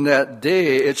us, in that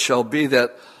day it shall be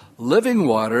that living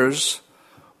waters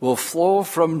will flow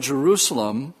from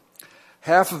Jerusalem,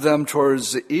 half of them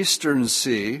towards the eastern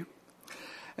sea,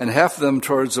 and half of them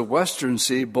towards the western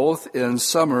sea, both in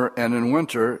summer and in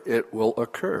winter it will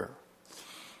occur.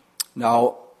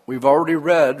 Now, we've already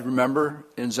read, remember,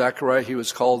 in Zechariah he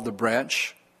was called the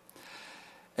branch.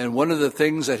 And one of the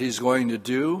things that he's going to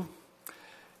do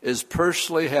is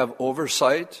personally have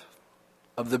oversight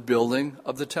of the building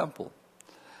of the temple.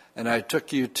 And I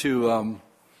took you to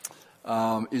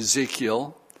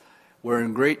Ezekiel, where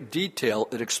in great detail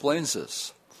it explains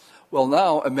this. Well,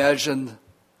 now imagine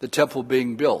the temple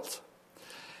being built.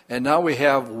 And now we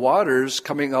have waters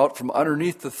coming out from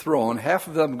underneath the throne, half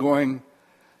of them going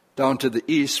down to the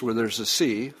east where there's a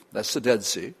sea, that's the Dead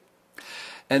Sea.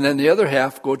 And then the other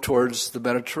half go towards the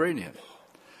Mediterranean.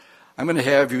 I'm going to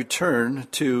have you turn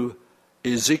to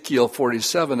Ezekiel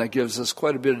 47. That gives us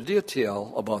quite a bit of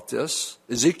detail about this.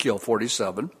 Ezekiel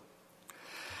 47.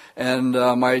 And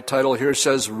my title here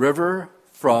says, River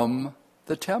from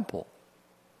the Temple.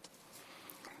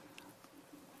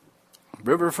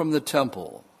 River from the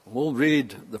Temple. We'll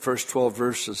read the first 12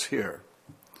 verses here.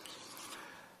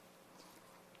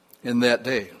 In that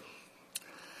day.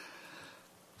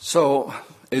 So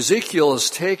Ezekiel is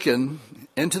taken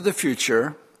into the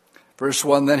future. Verse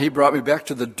 1, then he brought me back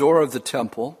to the door of the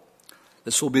temple.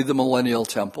 This will be the millennial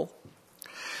temple.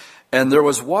 And there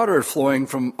was water flowing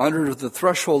from under the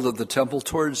threshold of the temple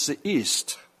towards the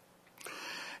east.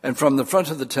 And from the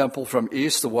front of the temple from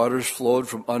east, the waters flowed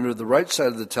from under the right side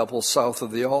of the temple south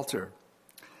of the altar.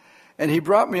 And he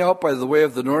brought me out by the way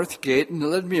of the north gate and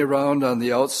led me around on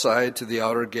the outside to the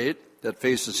outer gate that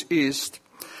faces east.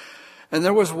 And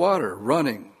there was water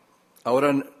running out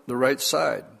on the right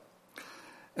side.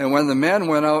 And when the man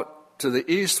went out to the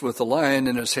east with the line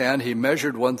in his hand, he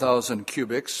measured 1,000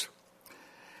 cubits.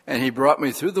 And he brought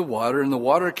me through the water, and the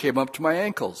water came up to my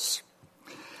ankles.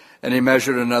 And he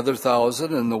measured another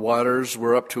 1,000, and the waters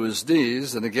were up to his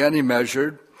knees. And again he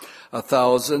measured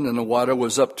 1,000, and the water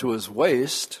was up to his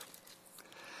waist.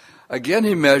 Again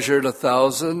he measured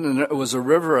 1,000, and it was a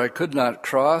river I could not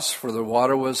cross, for the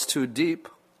water was too deep.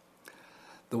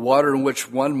 The water in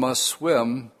which one must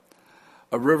swim,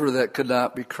 a river that could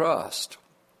not be crossed.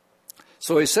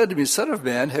 So he said to me, Son of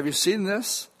man, have you seen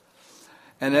this?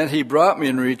 And then he brought me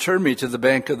and returned me to the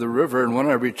bank of the river. And when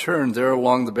I returned, there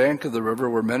along the bank of the river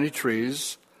were many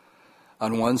trees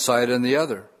on one side and the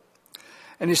other.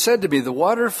 And he said to me, the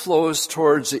water flows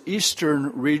towards the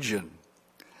eastern region,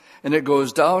 and it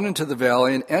goes down into the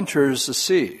valley and enters the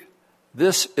sea.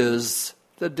 This is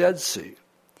the Dead Sea.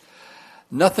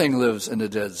 Nothing lives in the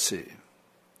Dead Sea.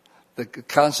 The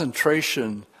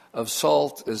concentration of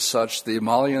salt is such, the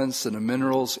emollients and the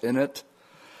minerals in it,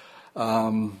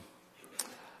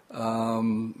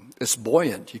 it's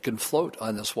buoyant. You can float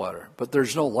on this water, but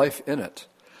there's no life in it.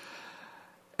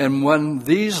 And when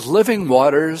these living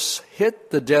waters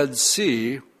hit the Dead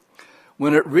Sea,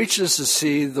 when it reaches the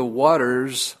sea, the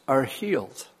waters are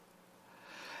healed.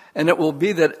 And it will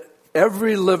be that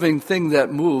every living thing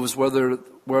that moves, wherever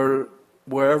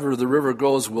the river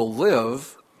goes, will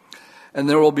live. And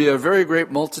there will be a very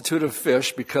great multitude of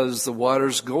fish because the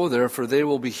waters go there, for they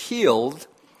will be healed,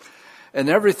 and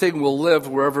everything will live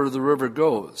wherever the river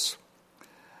goes.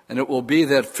 And it will be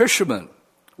that fishermen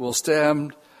will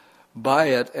stand by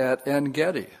it at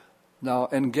En-Gedi. Now,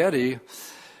 En-Gedi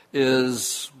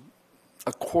is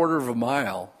a quarter of a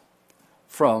mile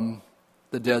from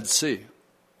the Dead Sea.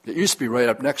 It used to be right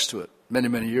up next to it many,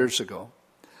 many years ago.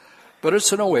 But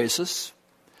it's an oasis.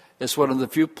 It's one of the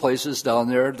few places down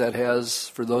there that has,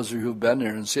 for those of you who've been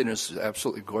there and seen it, it's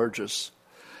absolutely gorgeous.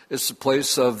 It's the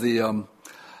place of the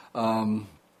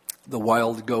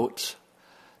wild goats.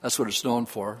 That's what it's known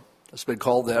for. It's been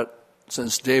called that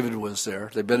since David was there.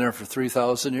 They've been there for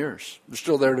 3,000 years. They're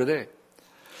still there today.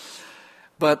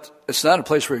 But it's not a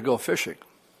place where you go fishing.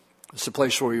 It's a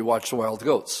place where you watch the wild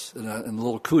goats and the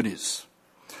little cooties.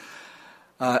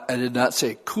 I did not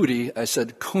say cootie, I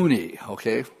said cooney,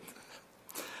 okay?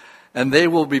 And they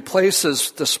will be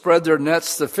places to spread their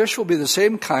nets. The fish will be the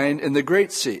same kind in the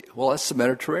Great Sea. Well, that's the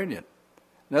Mediterranean.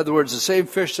 In other words, the same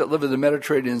fish that live in the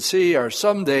Mediterranean Sea are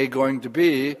someday going to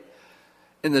be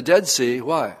in the Dead Sea.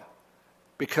 Why?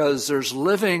 Because there's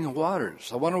living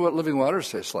waters. I wonder what living waters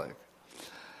taste like.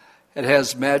 It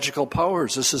has magical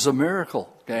powers. This is a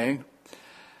miracle, gang.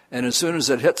 And as soon as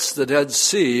it hits the Dead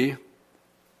Sea,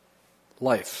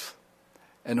 life.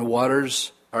 And the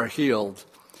waters are healed.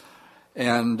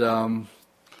 And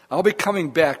I'll be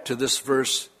coming back to this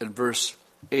verse in verse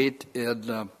 8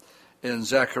 in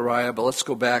Zechariah, but let's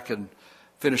go back and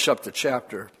finish up the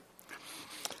chapter.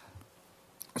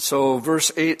 So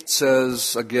verse 8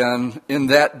 says again, in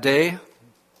that day,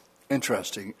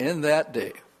 interesting, in that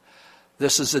day,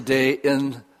 this is a day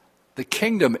in the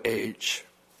kingdom age,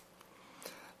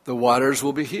 the waters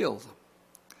will be healed,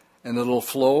 and it'll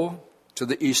flow to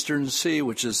the eastern sea,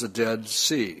 which is the Dead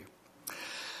Sea.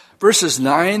 Verses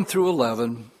 9 through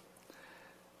 11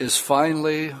 is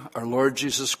finally our Lord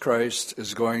Jesus Christ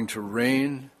is going to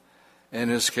reign in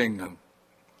his kingdom.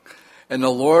 And the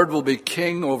Lord will be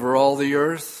king over all the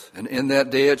earth, and in that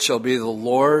day it shall be the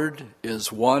Lord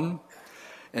is one,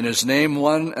 and his name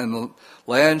one, and the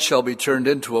land shall be turned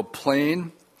into a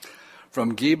plain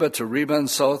from Geba to Reben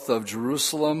south of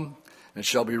Jerusalem, and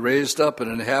shall be raised up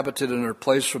and inhabited in her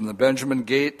place from the Benjamin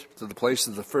gate to the place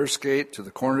of the first gate to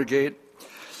the corner gate,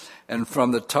 and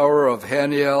from the tower of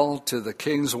Haniel to the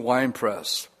king's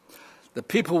winepress. The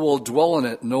people will dwell in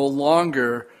it. No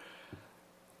longer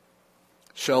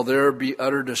shall there be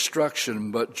utter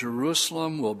destruction, but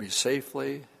Jerusalem will be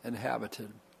safely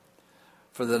inhabited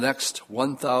for the next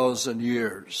 1,000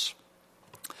 years.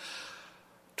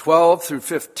 12 through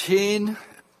 15,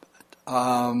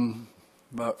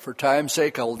 but for time's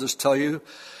sake, I'll just tell you,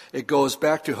 it goes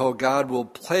back to how God will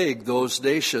plague those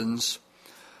nations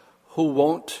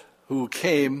who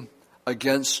came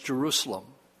against Jerusalem.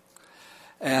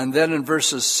 And then in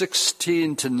verses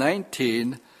 16 to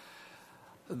 19,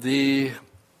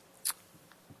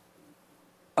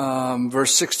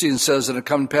 verse 16 says, and it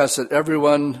come to pass that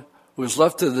everyone who is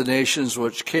left of the nations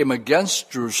which came against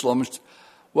Jerusalem,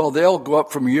 well, they'll go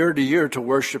up from year to year to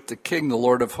worship the King, the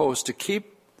Lord of hosts, to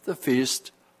keep the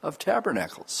Feast of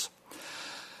Tabernacles.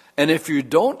 And if you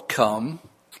don't come,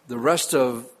 the rest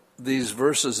of these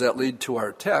verses that lead to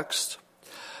our text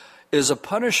is a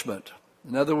punishment.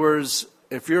 In other words,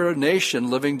 if you're a nation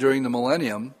living during the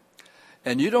millennium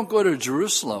and you don't go to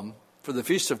Jerusalem for the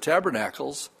Feast of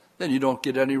Tabernacles, then you don't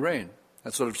get any rain.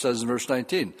 That's what it says in verse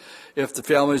 19. If the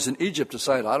families in Egypt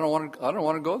decide, I don't want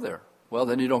to go there, well,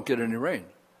 then you don't get any rain.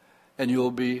 And you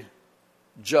will be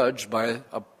judged by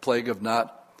a plague of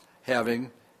not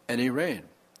having any rain.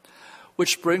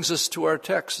 Which brings us to our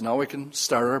text. Now we can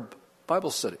start our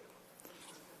Bible study.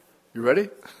 You ready?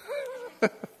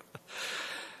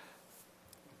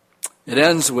 It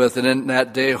ends with, and in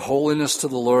that day holiness to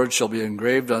the Lord shall be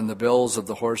engraved on the bells of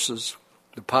the horses.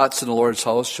 The pots in the Lord's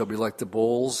house shall be like the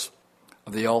bowls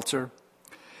of the altar.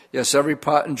 Yes, every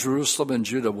pot in Jerusalem and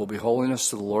Judah will be holiness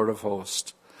to the Lord of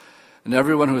hosts. And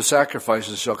everyone who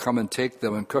sacrifices shall come and take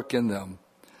them and cook in them.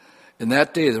 In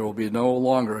that day there will be no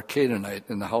longer a Canaanite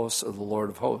in the house of the Lord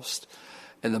of hosts.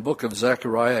 And the book of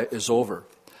Zechariah is over.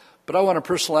 But I want a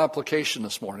personal application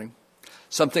this morning,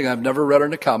 something I've never read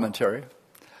in a commentary.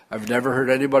 I've never heard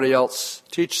anybody else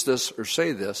teach this or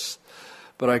say this,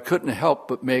 but I couldn't help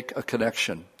but make a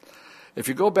connection. If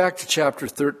you go back to chapter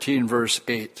 13, verse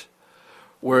 8,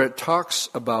 where it talks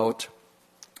about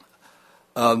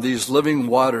these living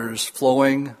waters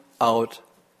flowing out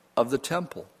of the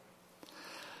temple,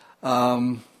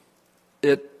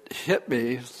 it hit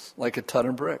me like a ton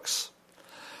of bricks.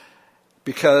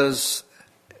 Because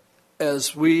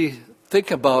as we think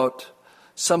about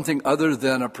something other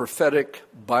than a prophetic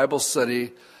Bible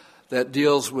study that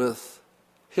deals with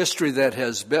history that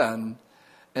has been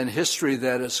and history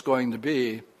that is going to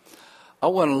be, I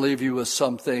want to leave you with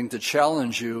something to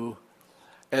challenge you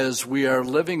as we are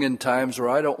living in times where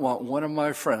I don't want one of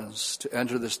my friends to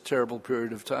enter this terrible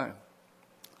period of time.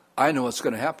 I know what's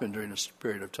going to happen during this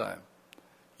period of time.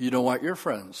 You don't want your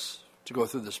friends to go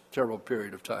through this terrible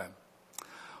period of time.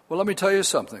 Well, let me tell you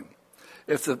something.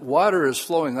 If the water is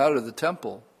flowing out of the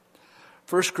temple,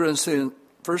 1 Corinthians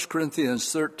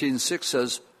 13:6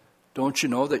 says, don't you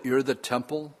know that you're the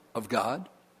temple of God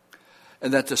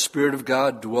and that the Spirit of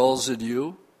God dwells in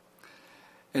you?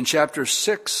 In chapter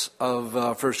 6 of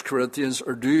 1 Corinthians,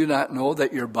 or do you not know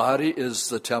that your body is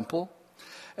the temple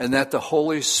and that the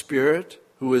Holy Spirit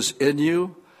who is in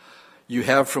you, you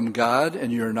have from God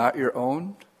and you're not your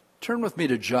own? Turn with me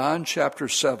to John chapter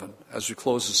 7 as we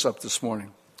close this up this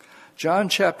morning. John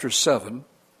chapter 7,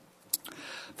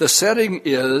 the setting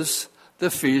is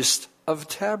the Feast of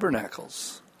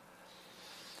Tabernacles.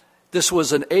 This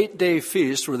was an 8-day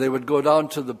feast where they would go down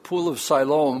to the pool of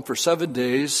Siloam for 7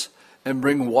 days and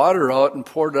bring water out and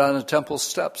pour it on the temple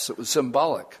steps. It was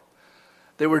symbolic.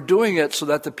 They were doing it so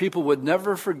that the people would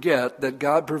never forget that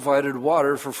God provided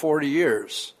water for 40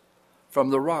 years from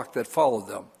the rock that followed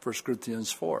them, 1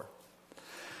 Corinthians 4.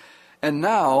 And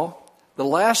now, the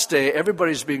last day,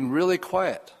 everybody's being really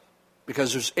quiet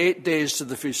because there's 8 days to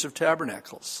the Feast of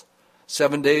Tabernacles.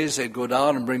 7 days they'd go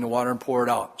down and bring the water and pour it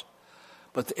out.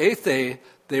 But the 8th day,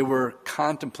 they were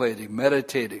contemplating,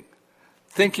 meditating,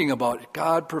 thinking about it.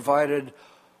 God provided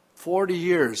 40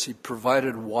 years, he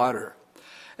provided water.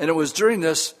 And it was during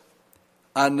this,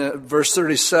 on verse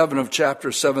 37 of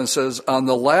chapter 7 says, on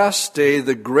the last day,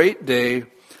 the great day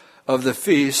of the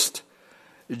feast,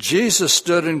 Jesus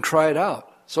stood and cried out.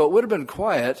 So it would have been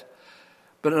quiet,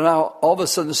 but now all of a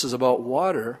sudden this is about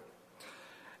water.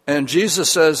 And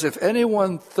Jesus says, if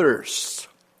anyone thirsts,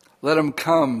 let him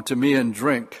come to me and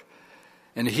drink.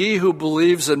 And he who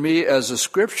believes in me, as the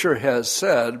scripture has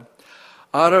said,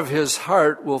 out of his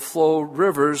heart will flow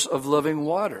rivers of living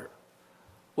water.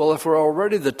 Well, if we're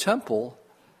already the temple,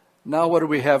 now what do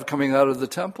we have coming out of the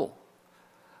temple?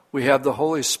 We have the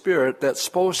Holy Spirit that's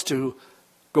supposed to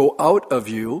go out of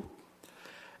you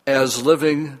as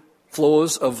living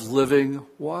flows of living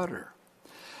water.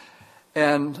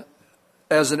 And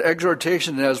as an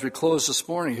exhortation, and as we close this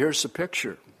morning, here's the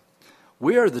picture.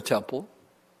 We are the temple.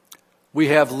 We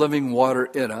have living water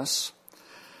in us.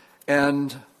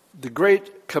 And the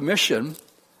Great Commission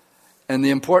and the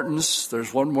importance,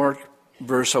 there's one more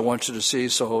verse I want you to see,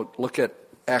 so look at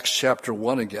Acts chapter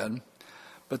 1 again,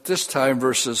 but this time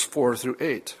verses 4 through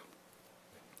 8.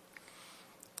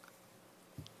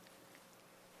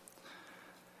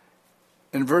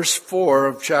 In verse 4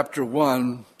 of chapter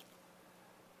 1,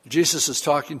 Jesus is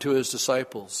talking to his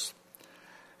disciples.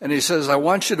 And he says, I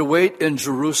want you to wait in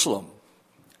Jerusalem.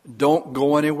 Don't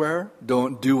go anywhere.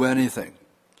 Don't do anything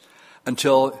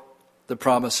until the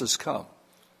promises come,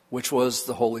 which was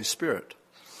the Holy Spirit.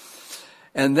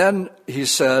 And then he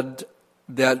said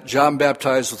that John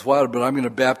baptized with water, but I'm going to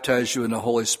baptize you in the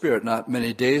Holy Spirit not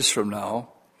many days from now.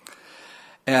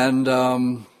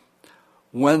 And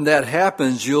when that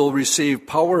happens, you'll receive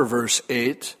power, verse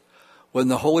 8, when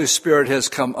the Holy Spirit has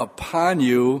come upon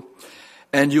you,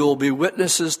 and you will be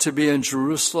witnesses to me in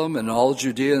Jerusalem and all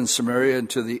Judea and Samaria and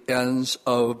to the ends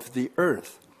of the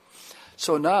earth.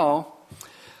 So now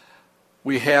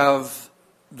we have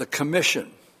the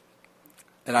commission.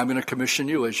 And I'm going to commission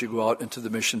you as you go out into the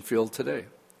mission field today.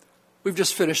 We've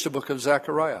just finished the book of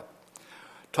Zechariah,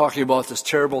 talking about this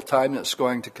terrible time that's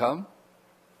going to come.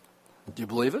 Do you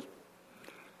believe it?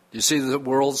 Do you see the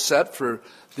world set for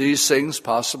these things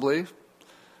possibly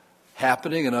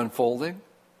happening and unfolding?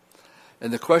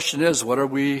 And the question is, what are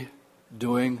we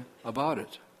doing about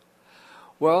it?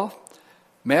 Well,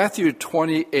 Matthew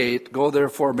 28, go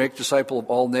therefore make disciples of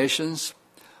all nations.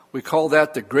 We call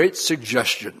that the Great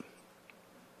Suggestion.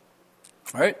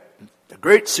 Right? The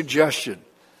Great Suggestion.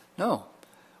 No,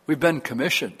 we've been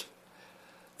commissioned.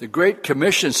 The Great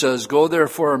Commission says, go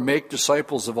therefore and make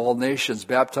disciples of all nations,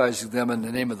 baptizing them in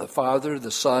the name of the Father, the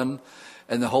Son,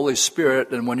 and the Holy Spirit.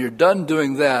 And when you're done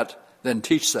doing that, then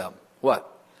teach them. What?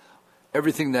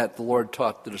 Everything that the Lord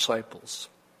taught the disciples.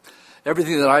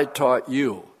 Everything that I taught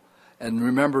you. And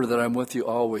remember that I'm with you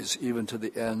always, even to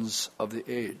the ends of the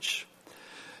age.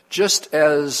 Just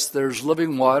as there's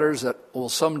living waters that will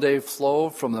someday flow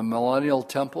from the millennial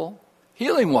temple,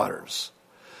 healing waters.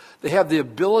 They have the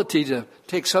ability to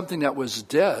take something that was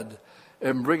dead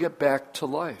and bring it back to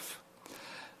life.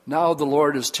 Now the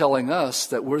Lord is telling us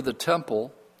that we're the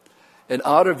temple, and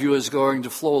out of you is going to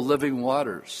flow living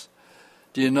waters.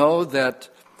 Do you know that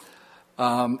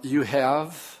you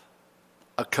have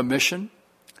a commission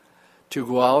to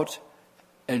go out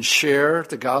and share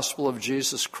the gospel of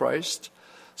Jesus Christ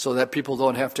so that people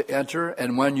don't have to enter?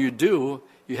 And when you do,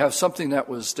 you have something that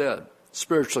was dead,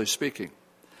 spiritually speaking.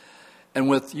 And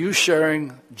with you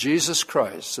sharing Jesus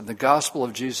Christ and the gospel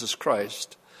of Jesus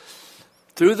Christ,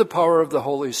 through the power of the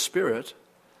Holy Spirit,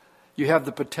 you have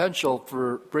the potential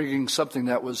for bringing something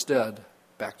that was dead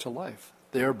back to life.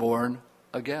 They are born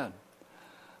again.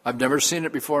 I've never seen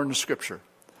it before in the Scripture.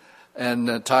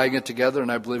 And tying it together, and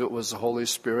I believe it was the Holy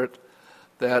Spirit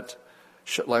that,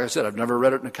 like I said, I've never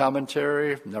read it in a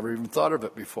commentary, never even thought of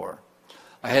it before.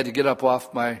 I had to get up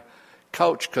off my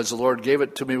couch because the Lord gave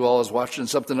it to me while I was watching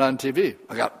something on TV.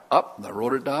 I got up and I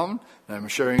wrote it down, and I'm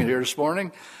sharing it here this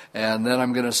morning. And then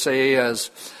I'm going to say,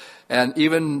 and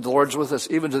even the Lord's with us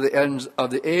even to the end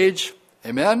of the age.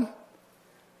 Amen?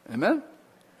 Amen?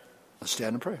 Let's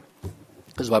stand and pray.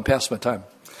 This is about past my time.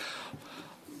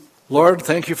 Lord,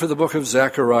 thank you for the book of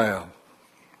Zechariah.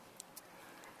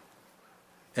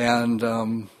 And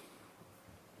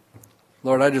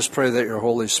Lord, I just pray that your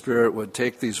Holy Spirit would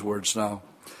take these words now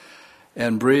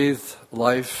and breathe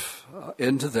life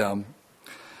into them,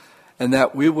 and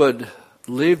that we would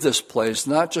leave this place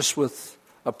not just with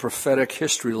a prophetic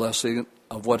history lesson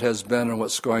of what has been and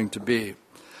what's going to be,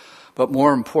 but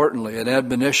more importantly, an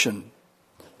admonition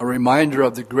a reminder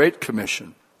of the Great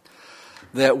Commission,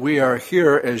 that we are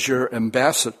here as your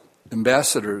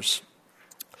ambassadors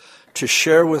to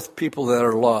share with people that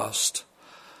are lost,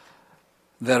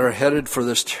 that are headed for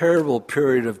this terrible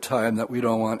period of time that we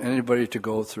don't want anybody to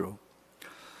go through.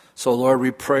 So, Lord,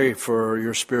 we pray for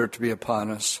your Spirit to be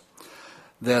upon us,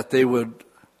 that they would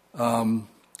come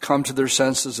to their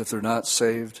senses if they're not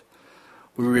saved.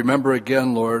 We remember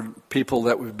again, Lord, people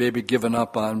that we've maybe given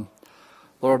up on.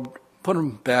 Lord, put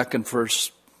them back in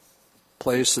first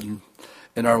place in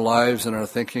our lives and our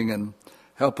thinking, and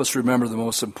help us remember the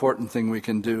most important thing we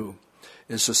can do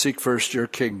is to seek first your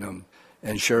kingdom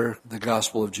and share the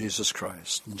gospel of Jesus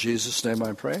Christ. In Jesus' name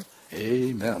I pray,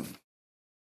 amen.